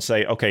personnel and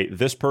say, okay,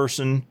 this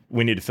person,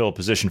 we need to fill a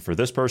position for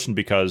this person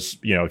because,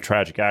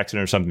 tragic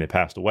accident or something, they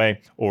passed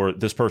away, or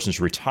this person's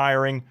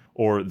retiring,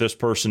 or this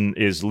person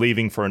is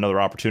leaving for another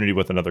opportunity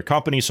with another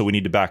company. So we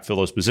need to backfill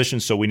those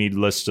positions. So we need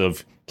lists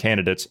of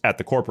candidates at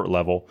the corporate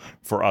level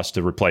for us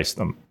to replace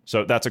them.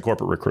 So that's a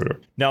corporate recruiter.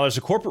 Now, there's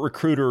a corporate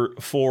recruiter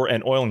for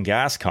an oil and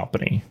gas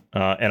company.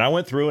 And I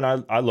went through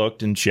and I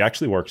looked, and she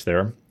actually works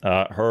there.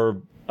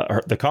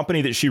 The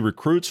company that she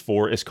recruits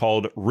for is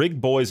called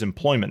Rig Boys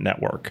Employment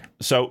Network.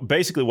 So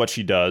basically what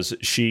she does,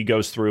 she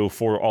goes through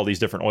for all these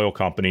different oil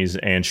companies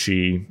and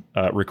she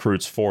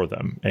recruits for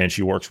them. And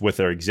she works with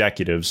their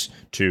executives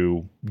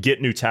to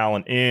get new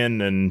talent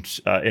in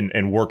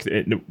and work,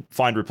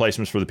 find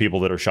replacements for the people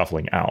that are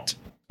shuffling out.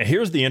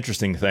 Here's the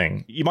interesting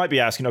thing. You might be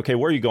asking, okay,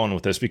 where are you going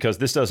with this? Because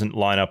this doesn't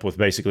line up with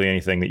basically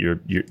anything that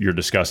you're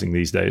discussing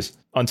these days.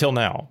 Until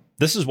now,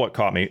 this is what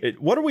caught me.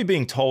 What are we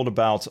being told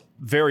about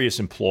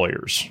various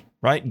employers,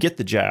 right? Get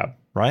the jab,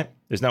 right?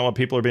 Isn't that what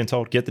people are being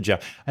told? Get the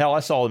jab. Hell, I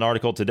saw an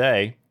article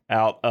today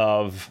out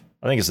of,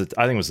 I think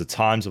it was the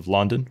Times of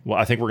London. Well,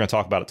 I think we're going to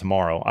talk about it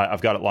tomorrow.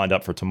 I've got it lined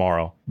up for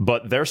tomorrow.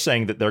 But they're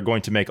saying that they're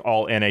going to make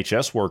all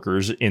NHS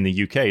workers in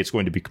the UK, it's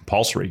going to be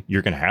compulsory.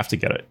 You're going to have to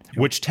get it,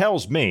 which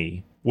tells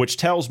me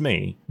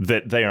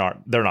that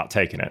they're not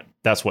taking it.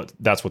 That's what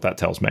that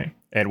tells me.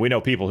 And we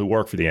know people who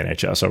work for the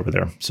NHS over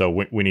there.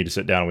 So we need to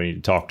sit down. We need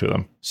to talk to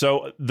them.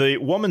 So the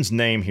woman's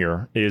name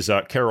here is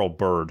Carol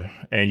Bird.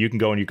 And you can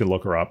go and you can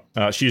look her up.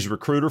 She's a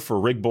recruiter for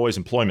Rig Boys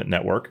Employment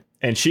Network.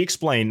 And she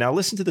explained, now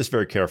listen to this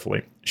very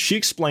carefully. She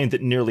explained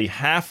that nearly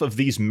half of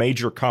these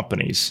major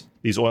companies,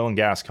 these oil and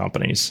gas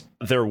companies,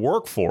 their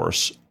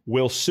workforce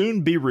will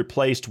soon be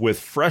replaced with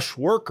fresh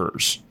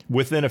workers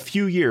within a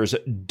few years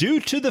due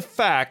to the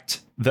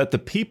fact that the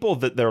people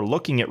that they're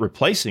looking at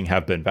replacing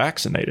have been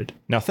vaccinated.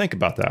 Now think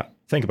about that.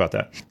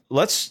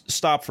 Let's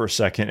stop for a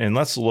second and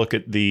let's look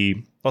at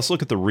the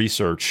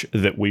research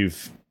that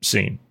we've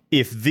seen.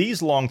 If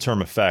these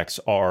long-term effects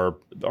are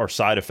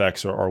side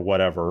effects or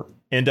whatever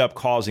end up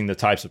causing the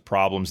types of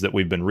problems that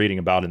we've been reading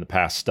about in the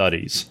past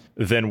studies,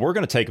 then we're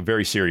going to take a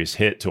very serious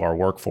hit to our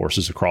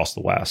workforces across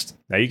the West.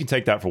 Now, you can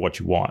take that for what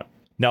you want.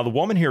 Now, the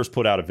woman here has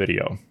put out a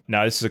video.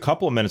 Now, this is a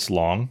couple of minutes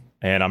long,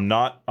 and I'm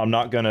not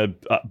going to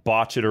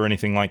botch it or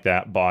anything like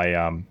that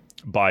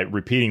by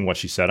repeating what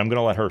she said. I'm going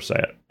to let her say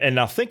it. And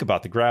now think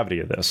about the gravity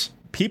of this.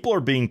 People are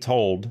being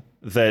told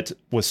that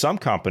with some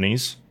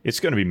companies, it's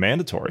going to be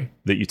mandatory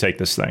that you take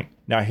this thing.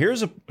 Now,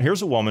 here's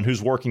a woman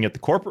who's working at the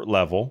corporate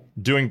level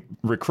doing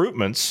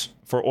recruitments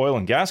for oil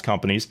and gas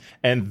companies,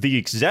 and the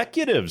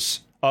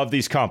executives of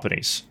these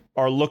companies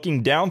are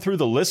looking down through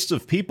the lists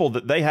of people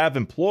that they have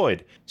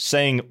employed,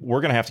 saying we're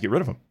going to have to get rid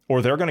of them,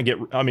 or they're going to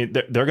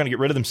get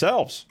rid of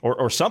themselves,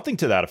 or something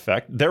to that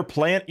effect.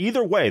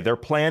 Either way, they're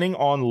planning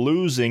on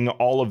losing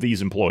all of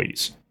these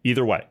employees.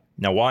 Either way.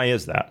 Now, why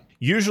is that?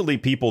 Usually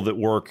people that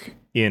work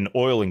in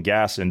oil and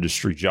gas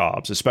industry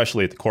jobs,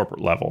 especially at the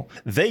corporate level,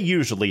 they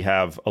usually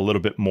have a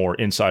little bit more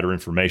insider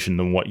information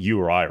than what you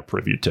or I are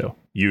privy to,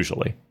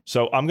 usually.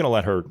 So I'm going to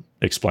let her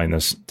explain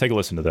this. Take a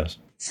listen to this.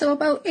 So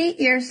about 8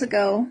 years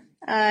ago,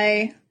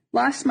 I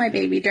lost my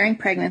baby during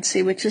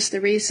pregnancy, which is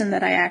the reason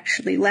that I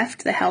actually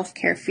left the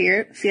healthcare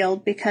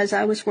field, because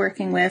I was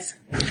working with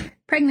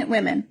pregnant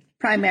women,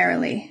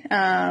 primarily,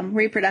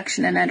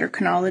 reproduction and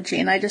endocrinology.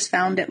 And I just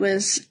found it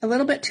was a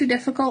little bit too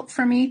difficult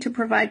for me to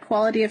provide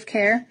quality of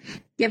care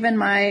given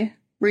my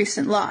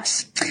recent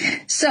loss.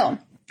 So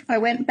I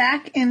went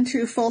back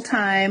into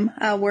full-time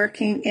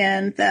working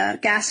in the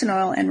gas and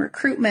oil and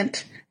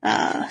recruitment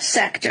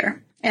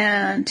sector.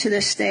 And to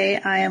this day,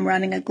 I am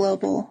running a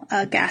global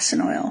gas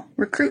and oil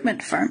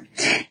recruitment firm.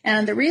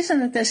 And the reason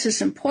that this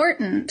is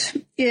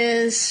important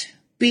is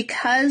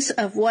because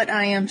of what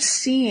I am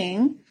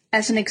seeing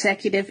as an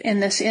executive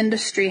in this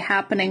industry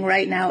happening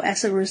right now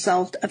as a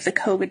result of the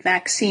COVID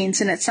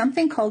vaccines. And it's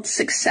something called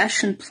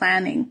succession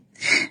planning.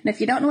 And if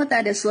you don't know what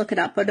that is, look it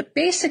up. But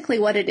basically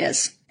what it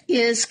is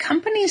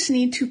companies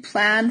need to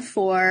plan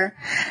for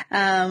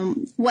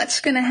what's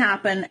going to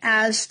happen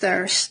as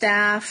their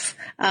staff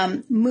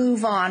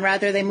move on.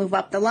 Rather, they move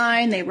up the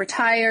line, they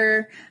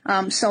retire,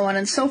 so on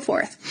and so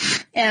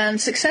forth.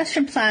 And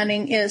succession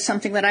planning is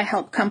something that I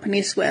help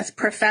companies with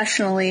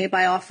professionally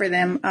by offering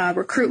them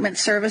recruitment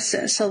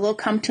services. So they'll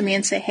come to me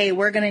and say, hey,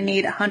 we're going to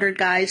need 100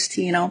 guys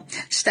to,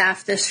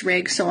 staff this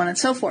rig, so on and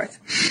so forth.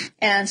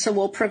 And so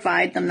we'll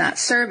provide them that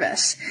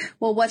service.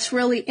 Well, what's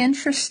really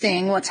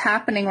interesting, what's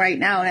happening right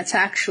now, and it's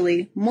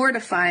actually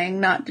mortifying,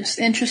 not just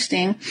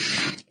interesting,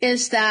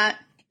 is that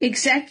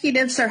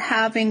executives are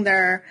having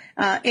their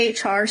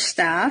HR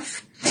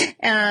staff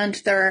and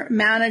their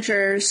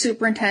managers,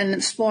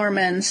 superintendents,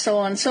 foremen, so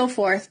on and so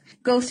forth,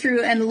 go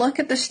through and look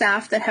at the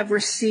staff that have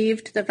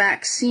received the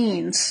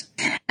vaccines,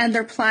 and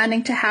they're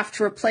planning to have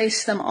to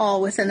replace them all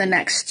within the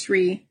next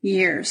 3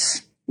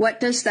 years. What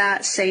does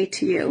that say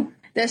to you?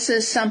 This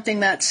is something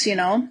that's,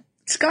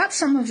 it's got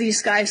some of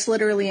these guys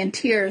literally in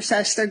tears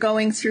as they're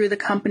going through the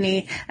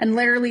company and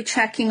literally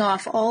checking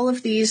off all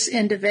of these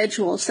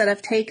individuals that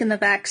have taken the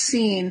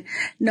vaccine,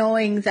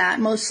 knowing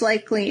that most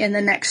likely in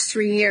the next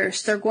 3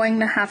 years, they're going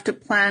to have to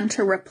plan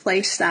to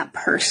replace that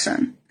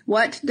person.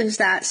 What does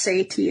that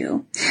say to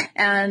you?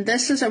 And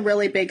this is a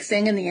really big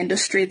thing in the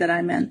industry that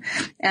I'm in,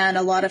 and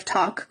a lot of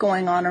talk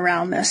going on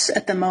around this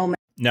at the moment.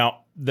 Now,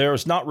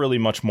 there's not really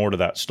much more to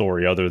that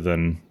story other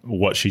than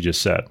what she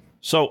just said.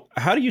 So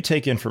how do you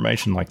take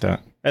information like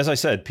that? As I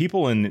said,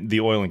 people in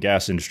the oil and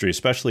gas industry,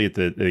 especially at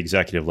the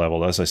executive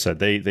level, as I said,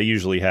 they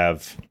usually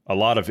have a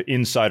lot of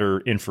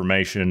insider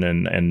information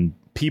and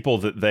people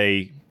that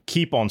they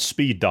keep on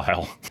speed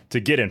dial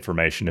to get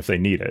information if they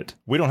need it.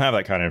 We don't have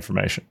that kind of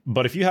information.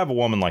 But if you have a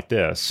woman like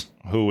this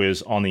who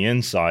is on the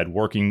inside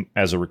working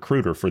as a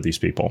recruiter for these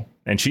people,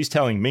 and she's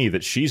telling me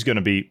that she's going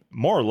to be,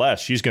 more or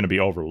less, she's going to be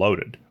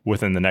overloaded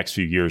within the next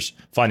few years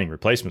finding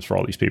replacements for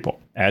all these people.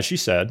 As she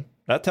said,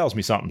 that tells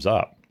me something's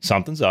up.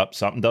 Something's up.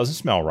 Something doesn't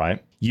smell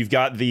right. You've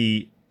got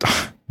the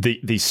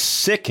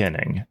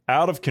sickening,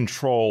 out of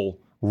control,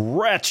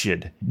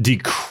 wretched,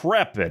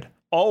 decrepit,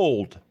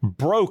 old,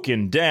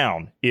 broken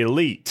down,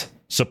 elite,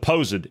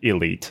 supposed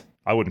elite.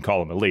 I wouldn't call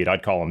them elite.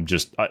 I'd call them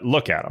just,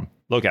 look at them.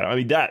 Look at them. I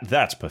mean,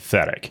 that's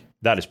pathetic.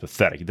 That is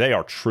pathetic. They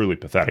are truly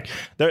pathetic.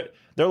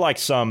 They're like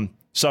some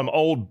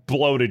old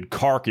bloated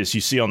carcass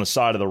you see on the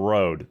side of the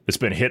road that's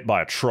been hit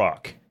by a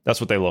truck. That's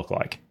what they look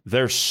like.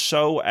 They're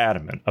so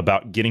adamant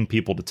about getting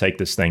people to take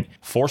this thing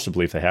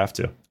forcibly if they have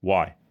to.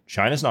 Why?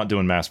 China's not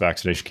doing mass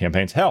vaccination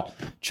campaigns. Hell,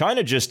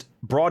 China just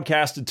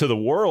broadcasted to the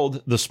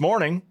world this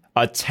morning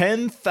a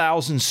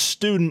 10,000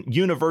 student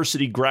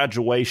university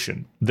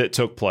graduation that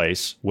took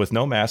place with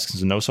no masks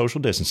and no social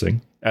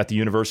distancing at the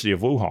University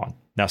of Wuhan.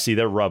 Now, see,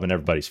 they're rubbing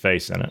everybody's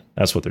face in it.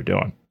 That's what they're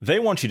doing. They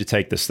want you to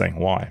take this thing.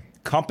 Why?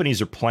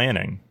 Companies are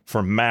planning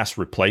for mass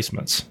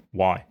replacements.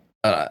 Why?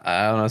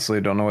 I honestly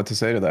don't know what to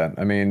say to that.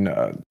 I mean,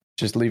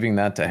 just leaving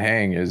that to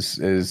hang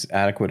is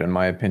adequate, in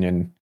my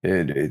opinion.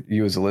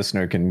 You as a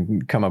listener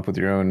can come up with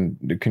your own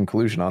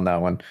conclusion on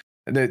that one.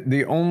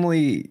 The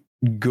only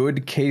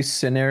good case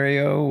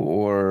scenario,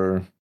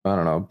 or I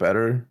don't know,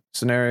 better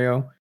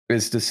scenario,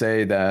 is to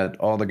say that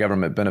all the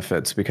government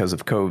benefits because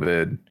of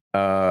COVID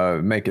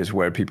make it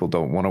where people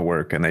don't want to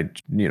work and they,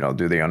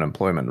 do the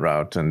unemployment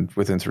route, and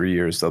within 3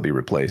 years they'll be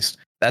replaced.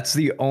 That's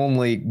the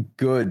only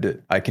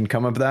good I can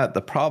come of that.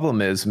 The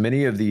problem is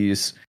many of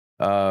these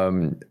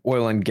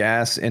oil and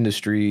gas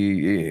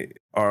industry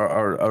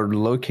are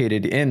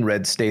located in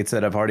red states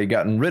that have already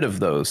gotten rid of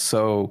those.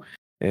 So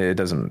it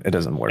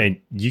doesn't work. And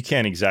you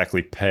can't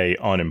exactly pay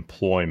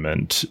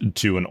unemployment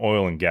to an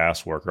oil and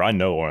gas worker. I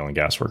know oil and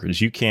gas workers.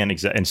 You can't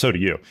and so do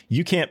you.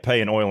 You can't pay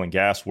an oil and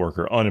gas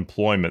worker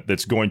unemployment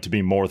that's going to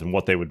be more than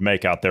what they would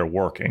make out there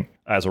working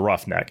as a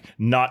roughneck.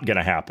 Not going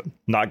to happen.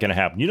 Not going to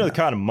happen. You know the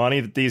kind of money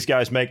that these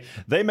guys make?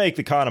 They make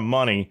the kind of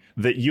money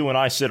that you and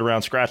I sit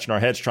around scratching our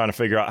heads trying to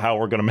figure out how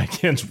we're going to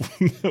make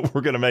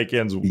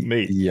ends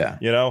meet. Yeah.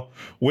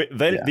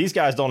 These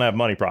guys don't have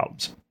money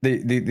problems.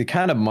 The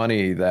kind of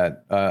money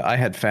that I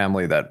had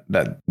family that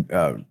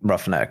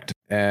roughnecked,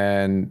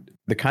 and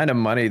the kind of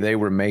money they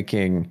were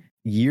making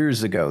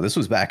years ago, this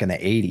was back in the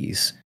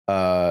 80s,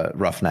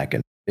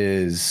 roughnecking,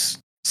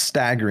 is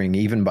staggering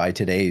even by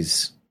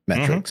today's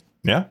metrics.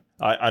 Mm-hmm. Yeah.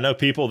 I know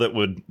people that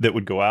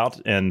would go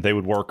out and they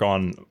would work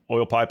on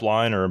oil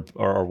pipeline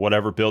or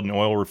whatever, building an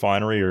oil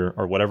refinery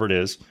or whatever it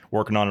is,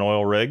 working on an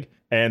oil rig,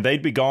 and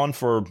they'd be gone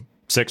for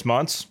 6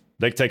 months.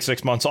 They could take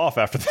 6 months off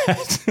after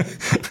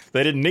that.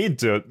 They didn't need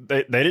to.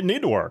 They didn't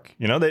need to work.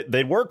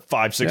 They'd work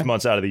 5-6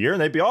 months out of the year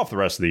and they'd be off the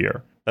rest of the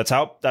year. That's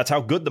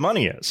how good the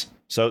money is.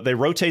 So they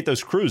rotate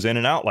those crews in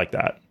and out like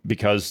that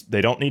because they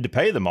don't need to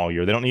pay them all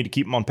year. They don't need to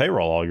keep them on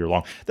payroll all year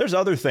long. There's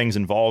other things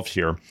involved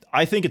here.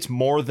 I think it's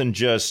more than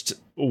just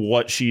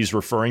what she's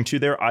referring to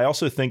there. I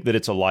also think that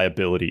it's a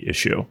liability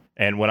issue.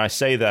 And when I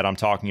say that, I'm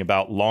talking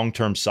about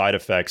long-term side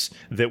effects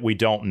that we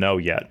don't know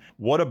yet.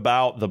 What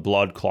about the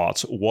blood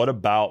clots? What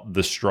about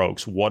the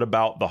strokes? What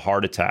about the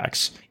heart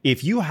attacks?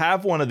 If you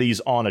have one of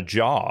these on a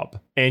job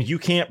and you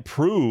can't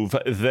prove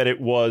that it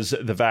was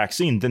the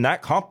vaccine, then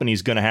that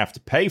company's going to have to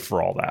pay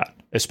for all that,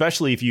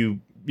 especially if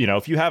you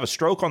have a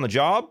stroke on the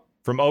job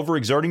from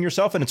overexerting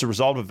yourself and it's a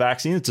result of a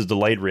vaccine, it's a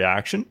delayed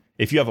reaction.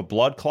 If you have a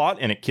blood clot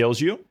and it kills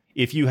you,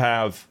 if you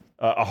have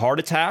a heart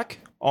attack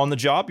on the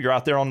job, you're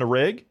out there on the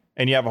rig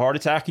and you have a heart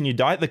attack and you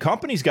die, the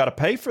company's got to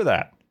pay for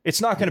that.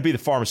 It's not going to be the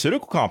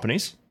pharmaceutical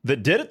companies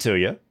that did it to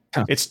you.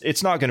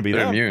 It's not going to be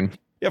They're them. immune.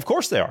 Yeah, of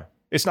course they are.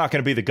 It's not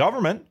going to be the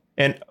government.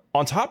 And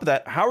on top of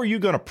that, how are you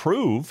going to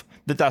prove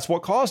that that's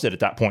what caused it at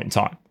that point in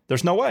time?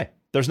 There's no way.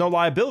 There's no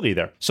liability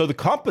there. So the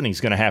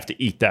company's going to have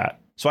to eat that.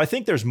 So I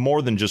think there's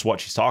more than just what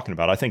she's talking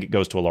about. I think it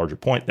goes to a larger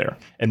point there.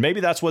 And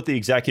maybe that's what the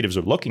executives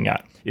are looking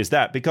at, is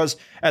that because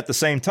at the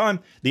same time,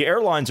 the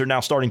airlines are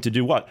now starting to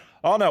do what?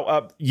 Oh,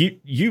 no,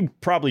 you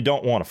probably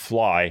don't want to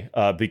fly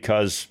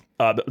because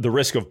the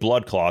risk of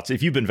blood clots,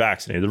 if you've been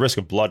vaccinated, the risk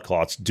of blood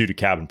clots due to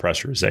cabin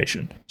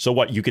pressurization. So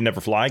what, you can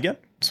never fly again?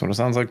 That's what it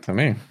sounds like to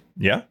me.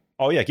 Yeah.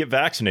 Oh, yeah, get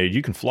vaccinated.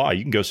 You can fly.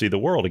 You can go see the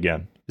world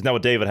again. Isn't that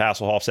what David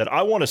Hasselhoff said?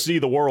 I want to see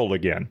the world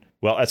again.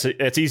 Well,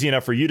 it's easy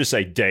enough for you to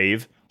say,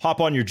 Dave. Hop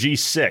on your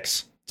G6.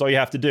 That's all you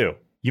have to do.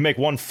 You make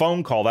one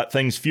phone call, that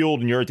thing's fueled,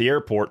 and you're at the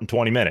airport in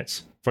 20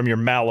 minutes from your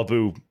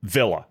Malibu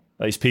villa.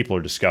 These people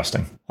are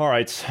disgusting. All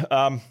right.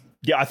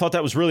 Yeah, I thought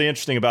that was really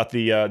interesting about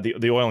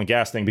the oil and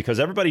gas thing because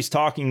everybody's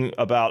talking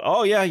about,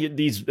 oh yeah,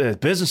 these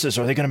businesses,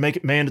 are they going to make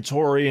it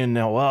mandatory? And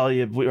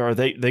are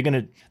they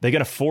going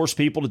to force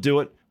people to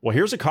do it? Well,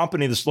 here's a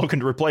company that's looking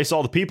to replace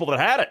all the people that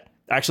had it.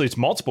 Actually, it's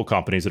multiple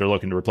companies that are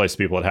looking to replace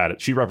the people that had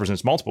it. She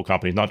represents multiple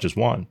companies, not just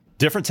one.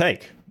 Different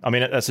take. I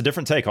mean, that's a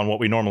different take on what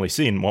we normally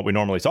see and what we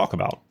normally talk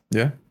about.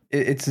 Yeah.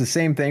 It's the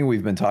same thing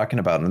we've been talking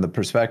about. And the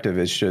perspective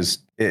is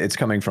just, it's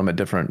coming from a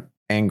different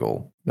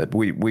angle that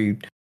we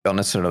don't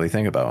necessarily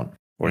think about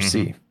or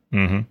see.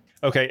 Mm-hmm.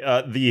 Okay.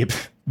 The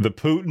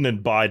Putin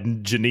and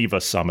Biden Geneva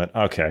summit.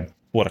 Okay.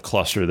 What a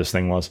cluster this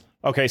thing was.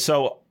 Okay.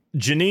 So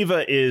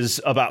Geneva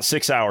is about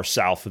 6 hours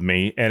south of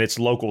me, and it's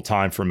local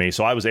time for me,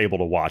 so I was able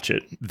to watch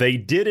it. They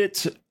did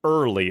it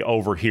early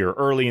over here,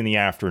 early in the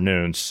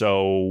afternoon,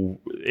 so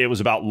it was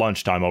about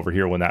lunchtime over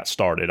here when that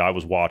started. I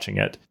was watching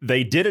it.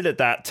 They did it at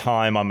that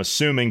time, I'm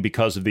assuming,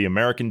 because of the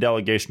American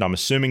delegation. I'm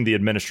assuming the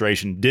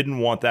administration didn't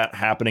want that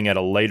happening at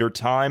a later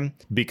time,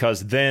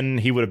 because then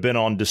he would have been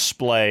on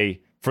display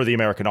for the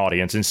American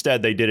audience.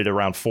 Instead, they did it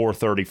around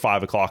 4:30,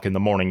 5 o'clock in the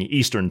morning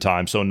Eastern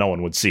time, so no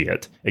one would see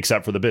it,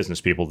 except for the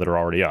business people that are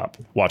already up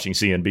watching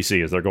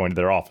CNBC as they're going to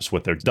their office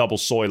with their double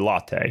soy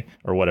latte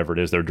or whatever it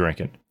is they're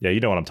drinking. Yeah,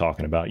 you know what I'm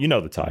talking about. You know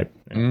the type.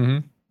 Mm-hmm.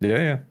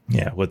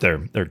 Yeah, with their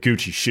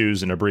Gucci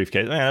shoes and their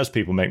briefcase. Man, those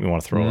people make me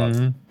want to throw up.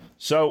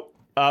 So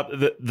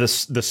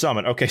the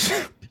summit. Okay, so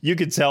you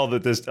could tell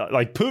that this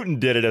Putin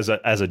did it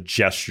as a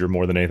gesture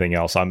more than anything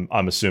else.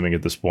 I'm assuming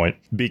at this point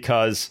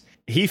because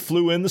he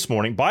flew in this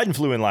morning. Biden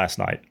flew in last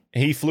night.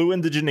 He flew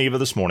into Geneva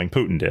this morning.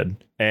 Putin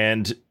did.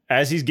 And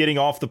as he's getting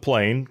off the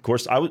plane, of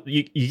course,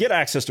 you get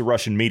access to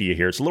Russian media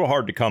here. It's a little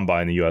hard to come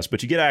by in the U.S.,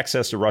 but you get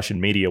access to Russian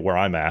media where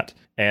I'm at.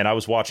 And I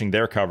was watching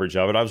their coverage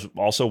of it. I was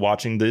also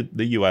watching the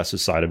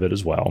U.S.'s side of it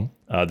as well.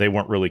 They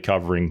weren't really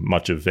covering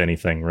much of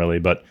anything, really.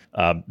 But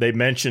they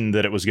mentioned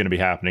that it was going to be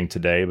happening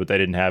today, but they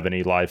didn't have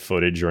any live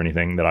footage or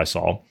anything that I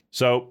saw.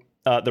 So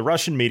the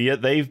Russian media,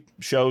 they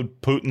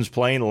showed Putin's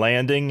plane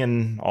landing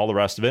and all the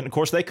rest of it. And of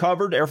course, they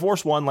covered Air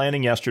Force One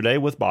landing yesterday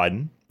with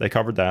Biden. They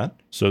covered that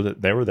so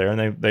that they were there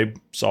and they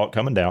saw it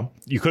coming down.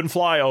 You couldn't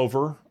fly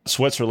over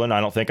Switzerland,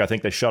 I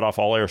think they shut off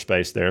all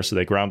airspace there. So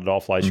they grounded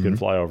all flights. You couldn't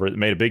fly over it. It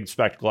made a big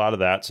spectacle out of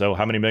that. So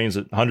how many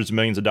hundreds of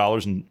millions of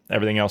dollars and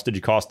everything else did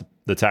you cost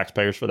the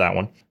taxpayers for that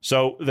one?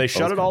 So they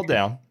shut it all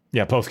down.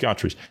 Yeah, both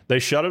countries. They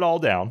shut it all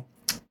down.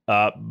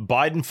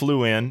 Biden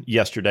flew in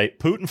yesterday.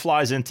 Putin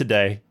flies in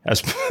today.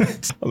 As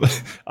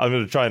I'm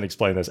going to try and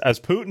explain this. As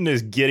Putin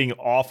is getting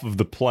off of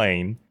the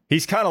plane,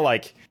 he's kind of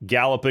like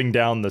galloping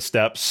down the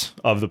steps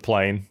of the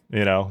plane,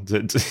 to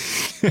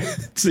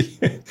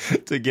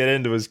get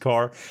into his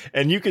car.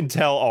 And you can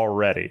tell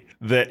already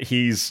that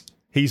he's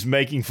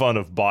making fun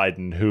of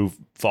Biden, who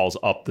falls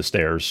up the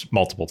stairs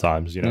multiple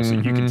times, so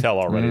you can tell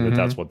already that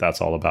that's what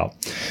that's all about.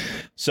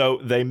 So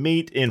they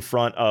meet in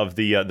front of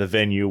the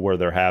venue where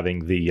they're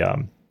having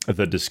the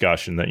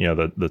discussion,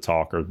 that the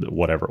talk or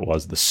whatever it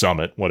was, the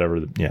summit,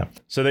 whatever.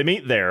 So they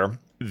meet there.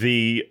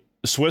 The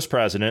Swiss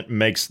president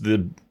makes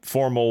the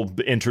formal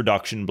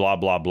introduction, blah,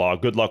 blah, blah.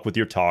 Good luck with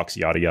your talks,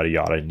 yada, yada,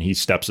 yada. And he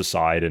steps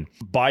aside and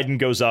Biden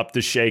goes up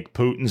to shake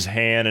Putin's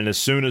hand. And as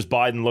soon as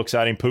Biden looks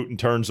at him, Putin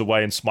turns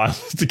away and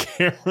smiles at the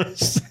camera.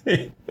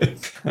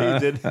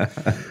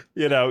 He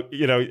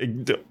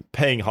did,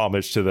 paying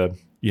homage to the,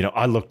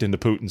 I looked into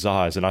Putin's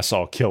eyes and I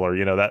saw a killer,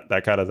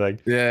 that kind of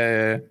thing.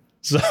 Yeah.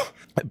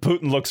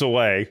 Putin looks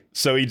away.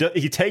 So he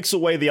takes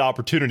away the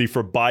opportunity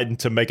for Biden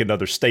to make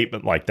another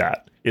statement like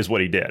that, is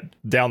what he did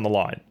down the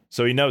line.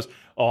 So he knows,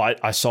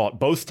 I saw it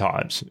both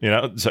times,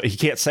 so he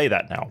can't say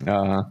that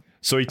now.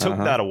 So he took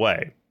that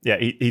away. Yeah,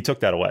 he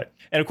took that away.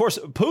 And of course,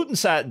 Putin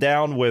sat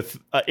down with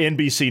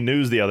NBC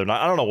News the other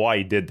night. I don't know why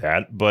he did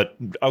that, but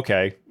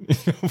okay,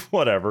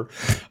 whatever.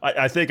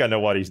 I think I know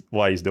why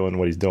he's doing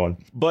what he's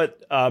doing.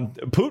 But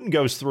Putin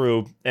goes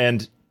through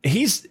and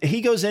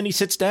he goes in, he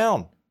sits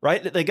down.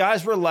 Right? The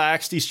guy's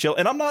relaxed. He's chill.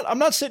 And I'm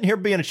not sitting here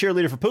being a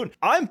cheerleader for Putin.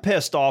 I'm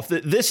pissed off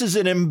that this is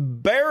an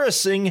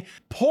embarrassing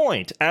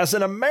point as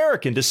an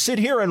American to sit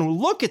here and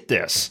look at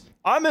this.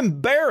 I'm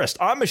embarrassed.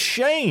 I'm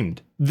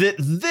ashamed that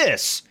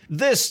this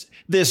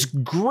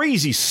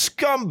greasy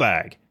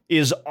scumbag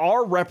is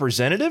our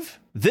representative.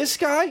 This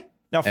guy?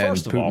 Now,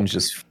 first of all,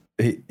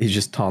 he's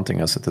just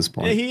taunting us at this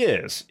point. He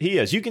is.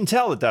 You can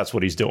tell that that's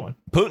what he's doing.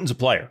 Putin's a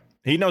player.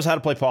 He knows how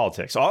to play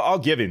politics. I'll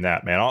give him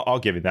that, man. I'll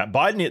give him that.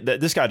 Biden,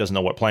 this guy doesn't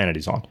know what planet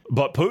he's on.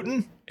 But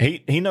Putin,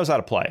 he knows how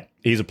to play.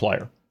 He's a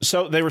player.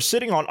 So they were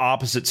sitting on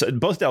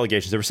both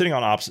delegations, they were sitting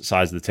on opposite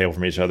sides of the table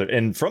from each other.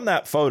 And from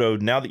that photo,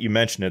 now that you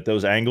mention it,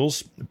 those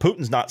angles,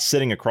 Putin's not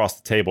sitting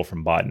across the table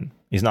from Biden.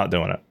 He's not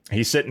doing it.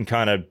 He's sitting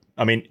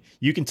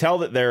you can tell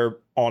that they're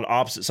on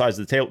opposite sides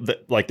of the table,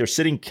 like they're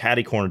sitting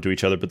catty-cornered to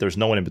each other, but there's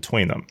no one in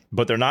between them.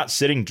 But they're not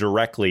sitting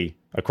directly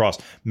across.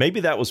 Maybe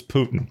that was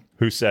Putin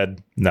who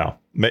said no.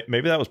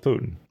 Maybe that was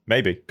Putin.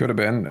 Maybe. Could have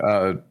been.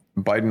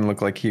 Biden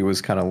looked like he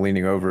was kind of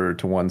leaning over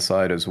to one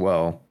side as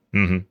well.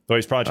 Mm-hmm. Well,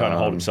 he's probably trying to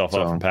hold himself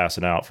up from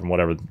passing out from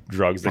whatever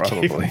drugs they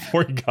gave him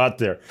before he got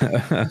there.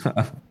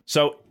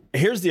 So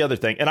here's the other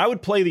thing. And I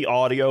would play the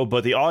audio,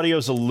 but the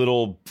audio's a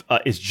little,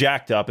 it's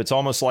jacked up. It's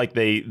almost like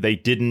they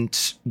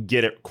didn't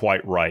get it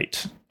quite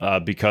right.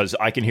 Because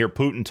I can hear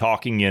Putin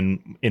talking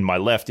in my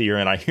left ear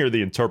and I hear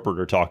the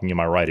interpreter talking in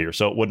my right ear.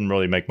 So it wouldn't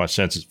really make much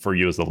sense for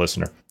you as the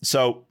listener.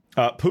 So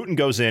Putin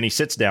goes in, he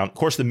sits down. Of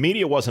course, the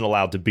media wasn't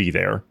allowed to be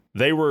there.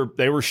 They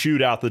were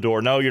shooed out the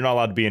door. No, you're not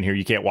allowed to be in here.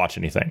 You can't watch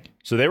anything.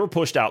 So they were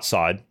pushed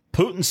outside.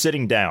 Putin's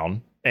sitting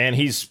down and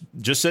he's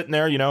just sitting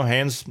there,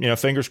 hands,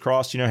 fingers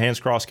crossed, hands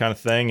crossed kind of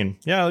thing. And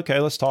yeah,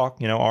 okay, let's talk,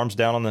 arms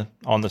down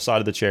on the side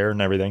of the chair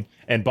and everything.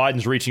 And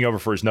Biden's reaching over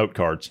for his note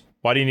cards.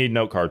 Why do you need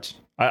note cards?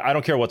 I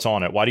don't care what's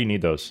on it. Why do you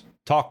need those?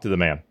 Talk to the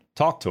man.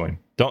 Talk to him.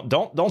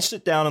 Don't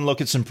sit down and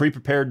look at some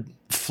pre-prepared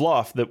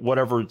fluff that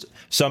whatever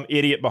some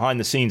idiot behind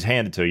the scenes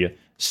handed to you.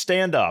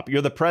 Stand up.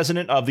 You're the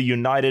president of the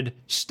United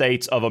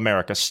States of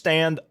America.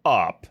 Stand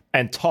up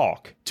and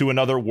talk to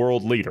another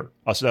world leader,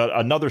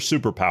 another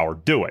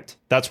superpower. Do it.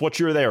 That's what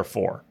you're there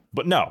for.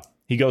 But no,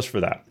 he goes for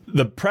that.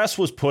 The press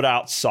was put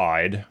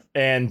outside,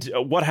 and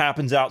what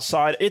happens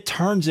outside? It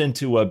turns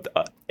into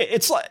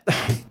it's like,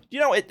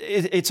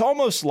 it's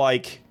almost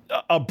like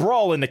a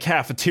brawl in the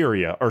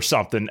cafeteria or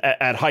something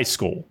at high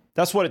school.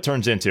 That's what it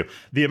turns into.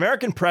 The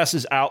American press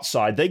is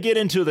outside. They get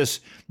into this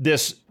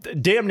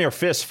damn near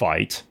fist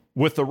fight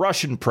with the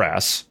Russian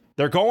press.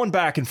 They're going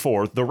back and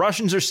forth. The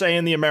Russians are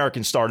saying the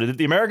Americans started it.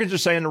 The Americans are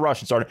saying the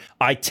Russians started it.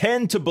 I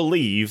tend to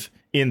believe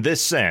in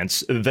this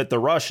sense that the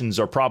Russians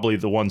are probably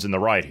the ones in the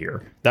right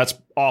here. That's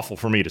awful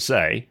for me to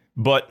say.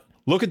 But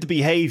look at the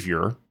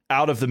behavior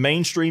out of the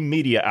mainstream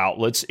media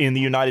outlets in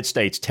the United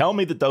States. Tell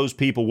me that those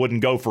people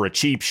wouldn't go for a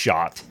cheap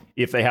shot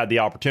if they had the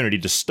opportunity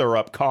to stir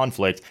up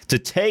conflict, to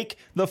take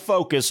the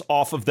focus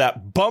off of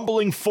that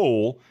bumbling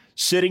fool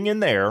sitting in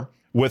there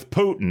with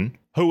Putin,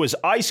 who is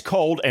ice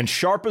cold and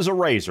sharp as a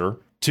razor,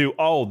 to,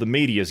 the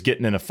media's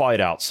getting in a fight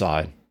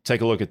outside.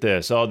 Take a look at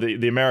this. Oh,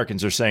 the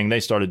Americans are saying they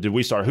started. Did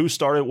we start? Who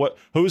started? What?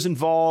 Who's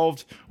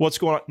involved? What's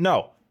going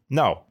on?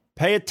 No.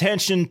 Pay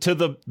attention to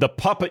the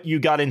puppet you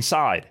got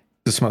inside.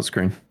 The smoke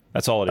screen.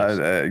 That's all it is.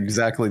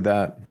 Exactly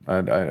that. I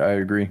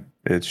agree.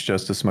 It's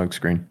just a smoke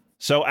screen.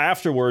 So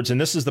afterwards, and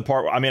this is the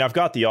part, I've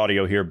got the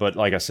audio here, but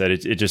like I said,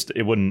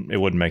 it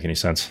wouldn't make any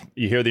sense.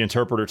 You hear the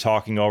interpreter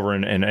talking over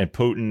and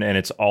Putin, and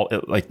it's all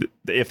like,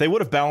 if they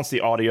would have balanced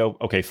the audio,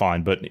 okay,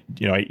 fine. But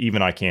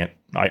even I can't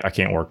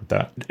work with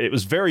that. It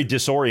was very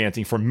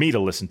disorienting for me to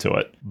listen to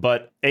it.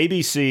 But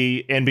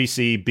ABC,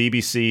 NBC,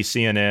 BBC,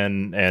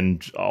 CNN,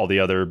 and all the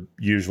other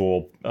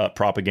usual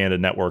propaganda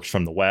networks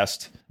from the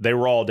West, they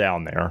were all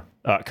down there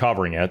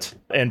covering it.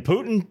 And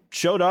Putin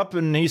showed up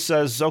and he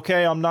says,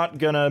 okay, I'm not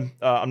gonna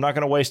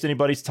waste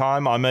anybody's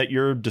time. I'm at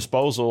your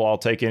disposal. I'll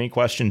take any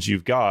questions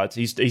you've got.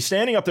 He's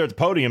standing up there at the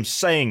podium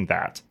saying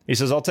that. He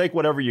says, I'll take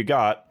whatever you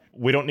got.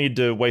 We don't need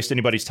to waste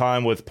anybody's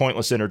time with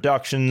pointless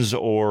introductions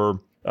or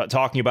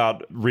talking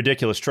about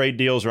ridiculous trade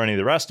deals or any of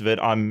the rest of it.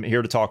 I'm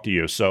here to talk to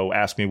you. So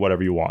ask me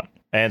whatever you want.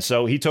 And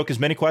so he took as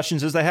many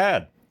questions as they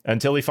had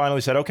until he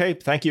finally said, okay,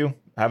 thank you.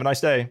 Have a nice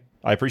day.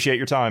 I appreciate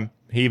your time.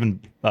 He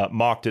even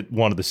mocked at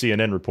one of the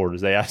CNN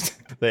reporters. They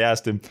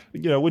asked him,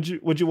 would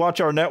you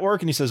watch our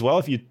network? And he says, well,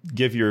 if you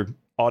give your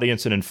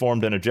audience an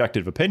informed and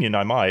objective opinion,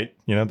 I might,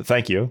 but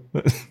thank you.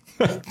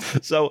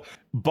 So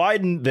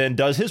Biden then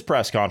does his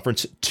press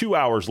conference 2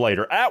 hours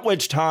later, at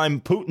which time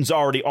Putin's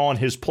already on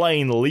his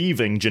plane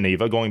leaving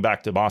Geneva, going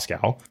back to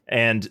Moscow.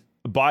 And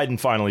Biden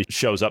finally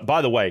shows up.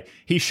 By the way,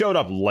 he showed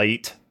up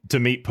late to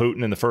meet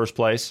Putin in the first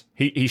place.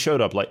 He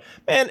showed up like,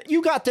 man,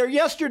 you got there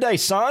yesterday,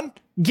 son.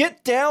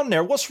 Get down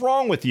there. What's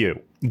wrong with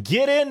you?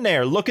 Get in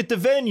there. Look at the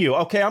venue.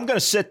 Okay, I'm going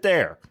to sit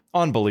there.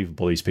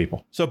 Unbelievable, these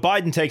people. So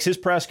Biden takes his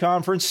press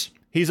conference.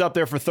 He's up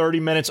there for 30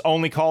 minutes,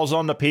 only calls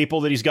on the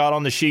people that he's got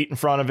on the sheet in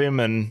front of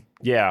him. And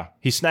yeah,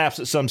 he snaps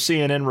at some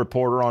CNN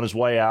reporter on his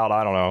way out.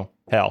 I don't know.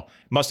 Hell,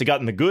 must have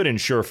gotten the good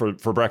insure for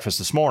breakfast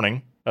this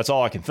morning. That's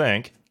all I can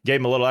think. Gave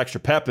him a little extra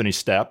pep in his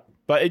step.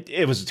 But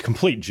it was a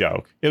complete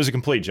joke. It was a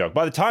complete joke.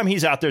 By the time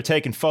he's out there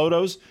taking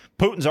photos,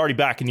 Putin's already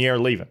back in the air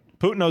leaving.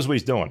 Putin knows what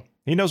he's doing.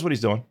 He knows what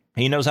he's doing.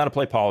 He knows how to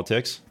play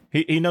politics.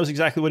 He knows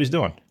exactly what he's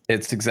doing.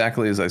 It's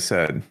exactly as I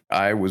said.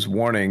 I was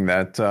warning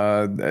that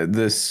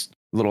this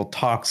little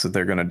talks that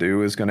they're going to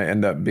do is going to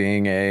end up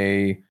being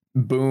a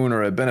boon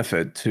or a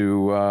benefit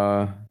to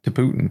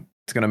Putin.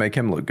 It's going to make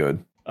him look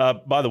good.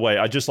 By the way,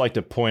 I'd just like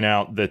to point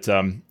out that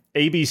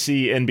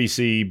ABC,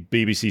 NBC,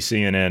 BBC,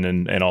 CNN,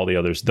 and all the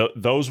others,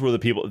 those were the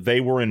people.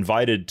 They were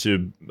invited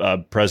to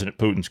President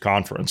Putin's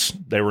conference.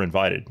 They were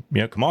invited.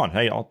 You know, come on.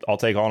 Hey, I'll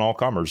take on all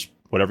comers.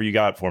 Whatever you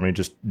got for me,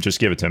 just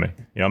give it to me.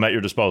 You know, I'm at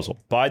your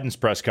disposal. Biden's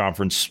press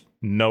conference,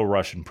 no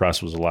Russian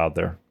press was allowed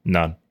there.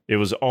 None. It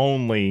was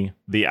only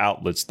the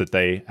outlets that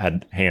they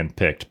had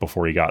handpicked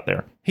before he got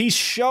there.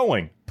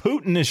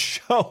 Putin is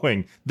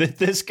showing that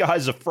this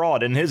guy's a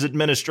fraud and his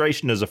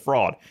administration is a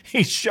fraud.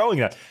 He's showing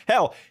that.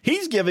 Hell,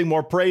 he's giving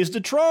more praise to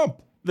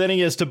Trump than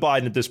he is to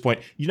Biden at this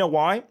point. You know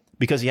why?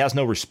 Because he has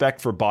no respect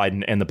for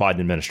Biden and the Biden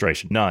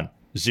administration. None.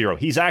 Zero.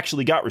 He's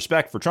actually got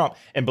respect for Trump.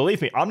 And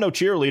believe me, I'm no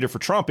cheerleader for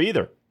Trump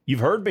either. You've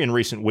heard me in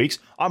recent weeks.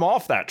 I'm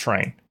off that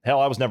train.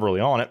 Hell, I was never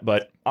really on it,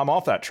 but I'm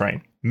off that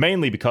train.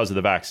 Mainly because of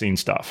the vaccine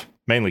stuff.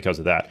 Mainly because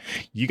of that.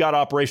 You got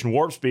Operation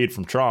Warp Speed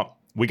from Trump.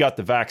 We got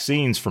the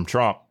vaccines from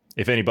Trump,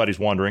 if anybody's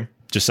wondering.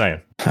 Just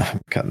saying.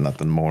 Got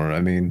nothing more.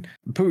 I mean,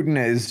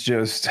 Putin is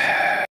just,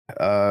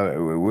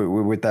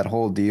 with that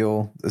whole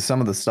deal, some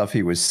of the stuff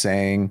he was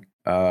saying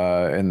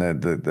and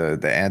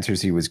the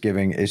answers he was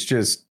giving, it's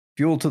just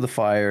fuel to the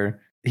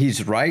fire.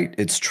 He's right.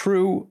 It's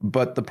true.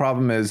 But the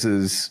problem is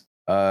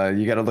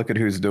you got to look at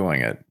who's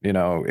doing it. You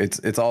know,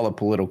 it's all a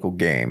political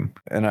game.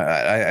 And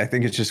I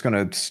think it's just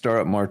going to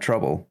stir up more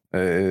trouble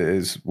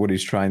is what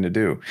he's trying to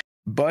do.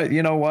 But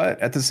you know what?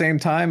 At the same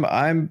time,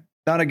 I'm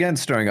not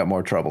against stirring up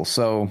more trouble.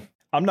 So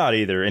I'm not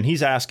either. And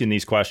he's asking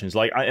these questions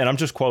and I'm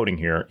just quoting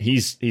here.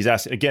 He's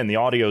asking, again, the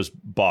audio's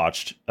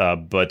botched,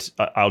 but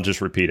I'll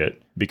just repeat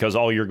it because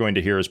all you're going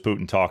to hear is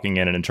Putin talking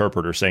and an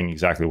interpreter saying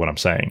exactly what I'm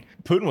saying.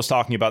 Putin was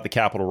talking about the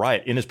Capitol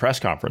riot in his press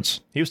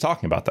conference. He was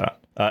talking about that.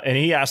 And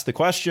he asked the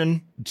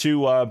question to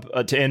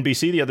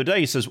NBC the other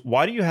day. He says,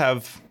 why do you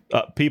have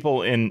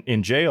people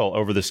in jail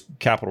over this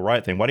Capitol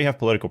riot thing? Why do you have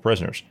political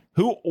prisoners?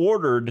 Who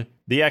ordered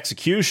the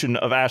execution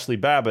of Ashley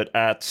Babbitt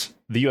at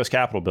the U.S.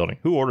 Capitol building?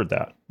 Who ordered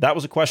that? That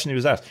was a question he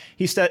was asked.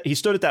 He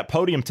stood at that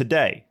podium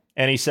today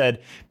and he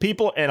said,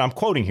 people, and I'm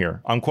quoting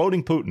here, I'm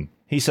quoting Putin.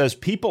 He says,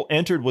 people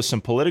entered with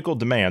some political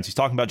demands. He's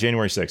talking about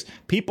January 6th.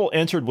 People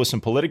entered with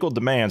some political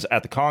demands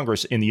at the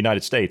Congress in the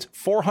United States.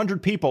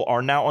 400 people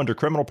are now under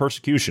criminal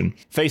persecution,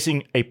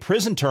 facing a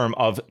prison term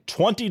of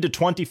 20 to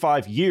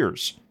 25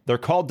 years. They're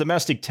called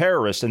domestic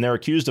terrorists and they're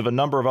accused of a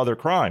number of other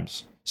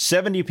crimes.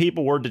 70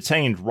 people were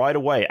detained right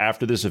away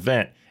after this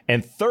event,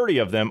 and 30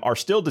 of them are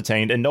still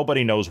detained and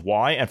nobody knows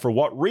why and for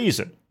what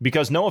reason,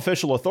 because no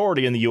official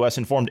authority in the U.S.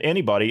 informed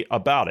anybody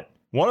about it.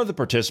 One of the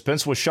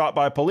participants was shot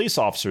by a police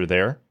officer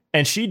there,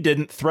 and she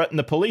didn't threaten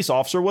the police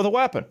officer with a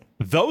weapon.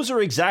 Those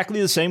are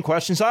exactly the same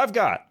questions I've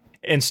got.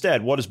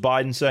 Instead, what does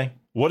Biden say?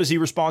 What does he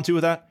respond to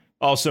with that?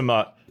 Oh,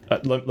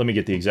 let me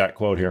get the exact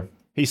quote here.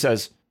 He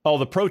says,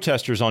 the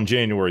protesters on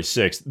January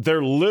 6th,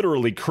 they're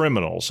literally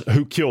criminals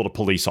who killed a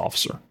police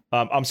officer.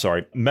 I'm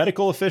sorry.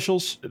 Medical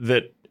officials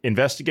that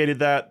investigated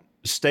that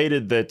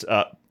stated that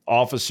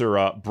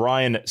Officer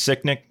Brian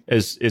Sicknick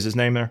is his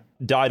name there,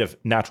 died of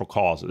natural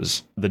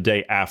causes the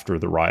day after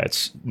the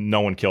riots.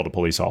 No one killed a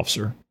police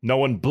officer. No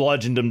one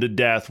bludgeoned him to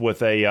death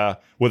with a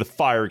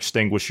fire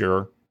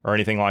extinguisher or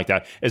anything like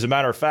that. As a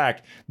matter of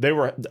fact,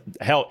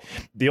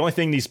 the only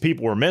thing these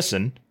people were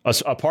missing,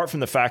 apart from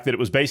the fact that it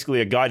was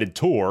basically a guided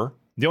tour,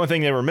 the only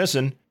thing they were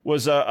missing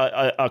was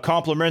a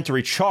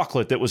complimentary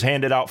chocolate that was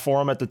handed out for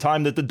them at the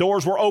time that the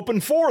doors were open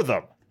for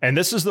them. And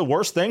this is the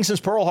worst thing since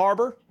Pearl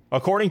Harbor,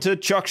 according to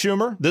Chuck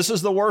Schumer. This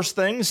is the worst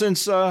thing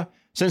since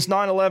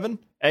 9/11.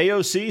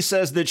 AOC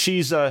says that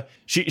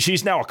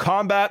she's now a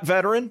combat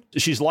veteran.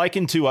 She's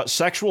likened to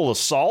sexual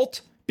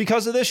assault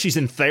because of this. She's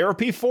in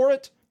therapy for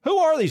it. Who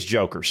are these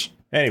jokers?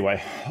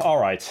 Anyway, all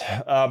right.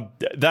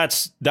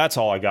 That's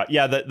all I got.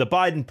 Yeah, the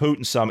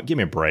Biden-Putin summit. Give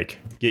me a break.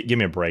 Give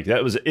me a break.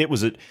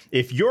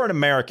 If you're an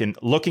American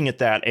looking at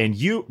that, and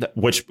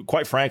which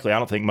quite frankly, I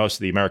don't think most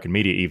of the American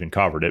media even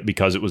covered it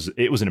because it was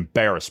an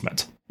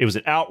embarrassment. It was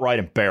an outright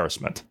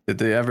embarrassment. Did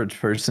the average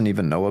person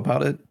even know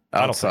about it?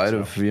 Outside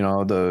of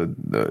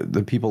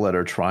the people that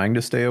are trying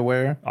to stay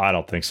aware? I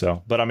don't think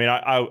so. But I mean,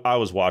 I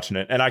was watching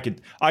it, and I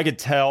could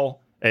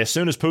tell. As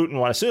soon as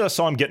I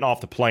saw him getting off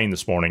the plane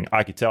this morning,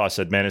 I could tell. I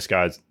said, "Man, this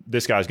guy's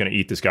going to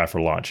eat this guy for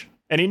lunch,"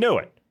 and he knew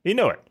it. He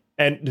knew it.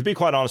 And to be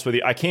quite honest with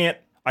you, I can't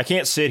I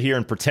can't sit here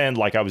and pretend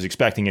like I was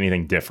expecting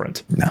anything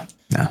different. No.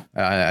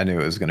 I knew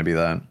it was going to be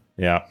that.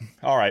 Yeah.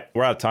 All right.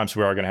 We're out of time, so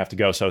we are going to have to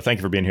go. So thank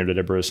you for being here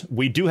today, Bruce.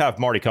 We do have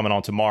Marty coming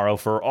on tomorrow.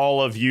 For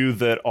all of you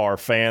that are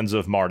fans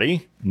of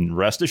Marty,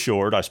 rest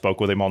assured, I spoke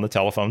with him on the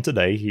telephone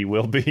today. He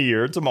will be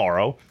here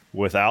tomorrow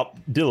without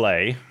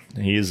delay.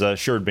 He's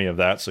assured me of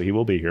that, so he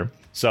will be here.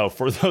 So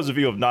for those of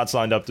you who have not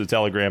signed up to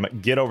Telegram,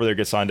 get over there,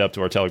 get signed up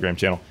to our Telegram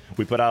channel.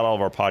 We put out all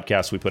of our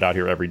podcasts we put out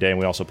here every day, and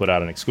we also put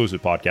out an exclusive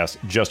podcast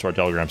just to our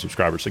Telegram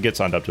subscribers. So get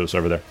signed up to us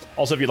over there.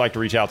 Also, if you'd like to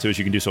reach out to us,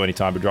 you can do so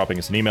anytime by dropping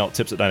us an email at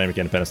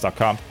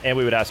tips@dynamicindependence.com. And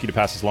we would ask you to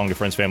pass us along to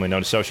friends, family,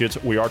 known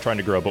associates. We are trying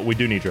to grow, but we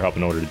do need your help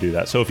in order to do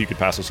that. So if you could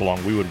pass us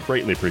along, we would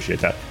greatly appreciate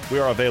that. We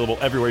are available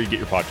everywhere you get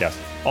your podcast.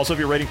 Also, if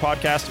you're rating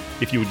podcast,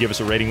 if you would give us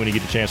a rating when you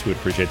get a chance, we would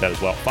appreciate that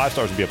as well. 5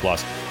 stars would be a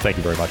plus. Thank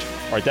you very much.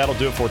 All right, that'll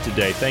do it for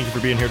today. Thank you for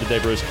being here today,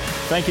 Bruce.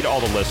 Thank you to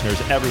all the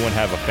listeners. Everyone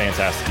have a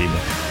fantastic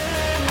evening.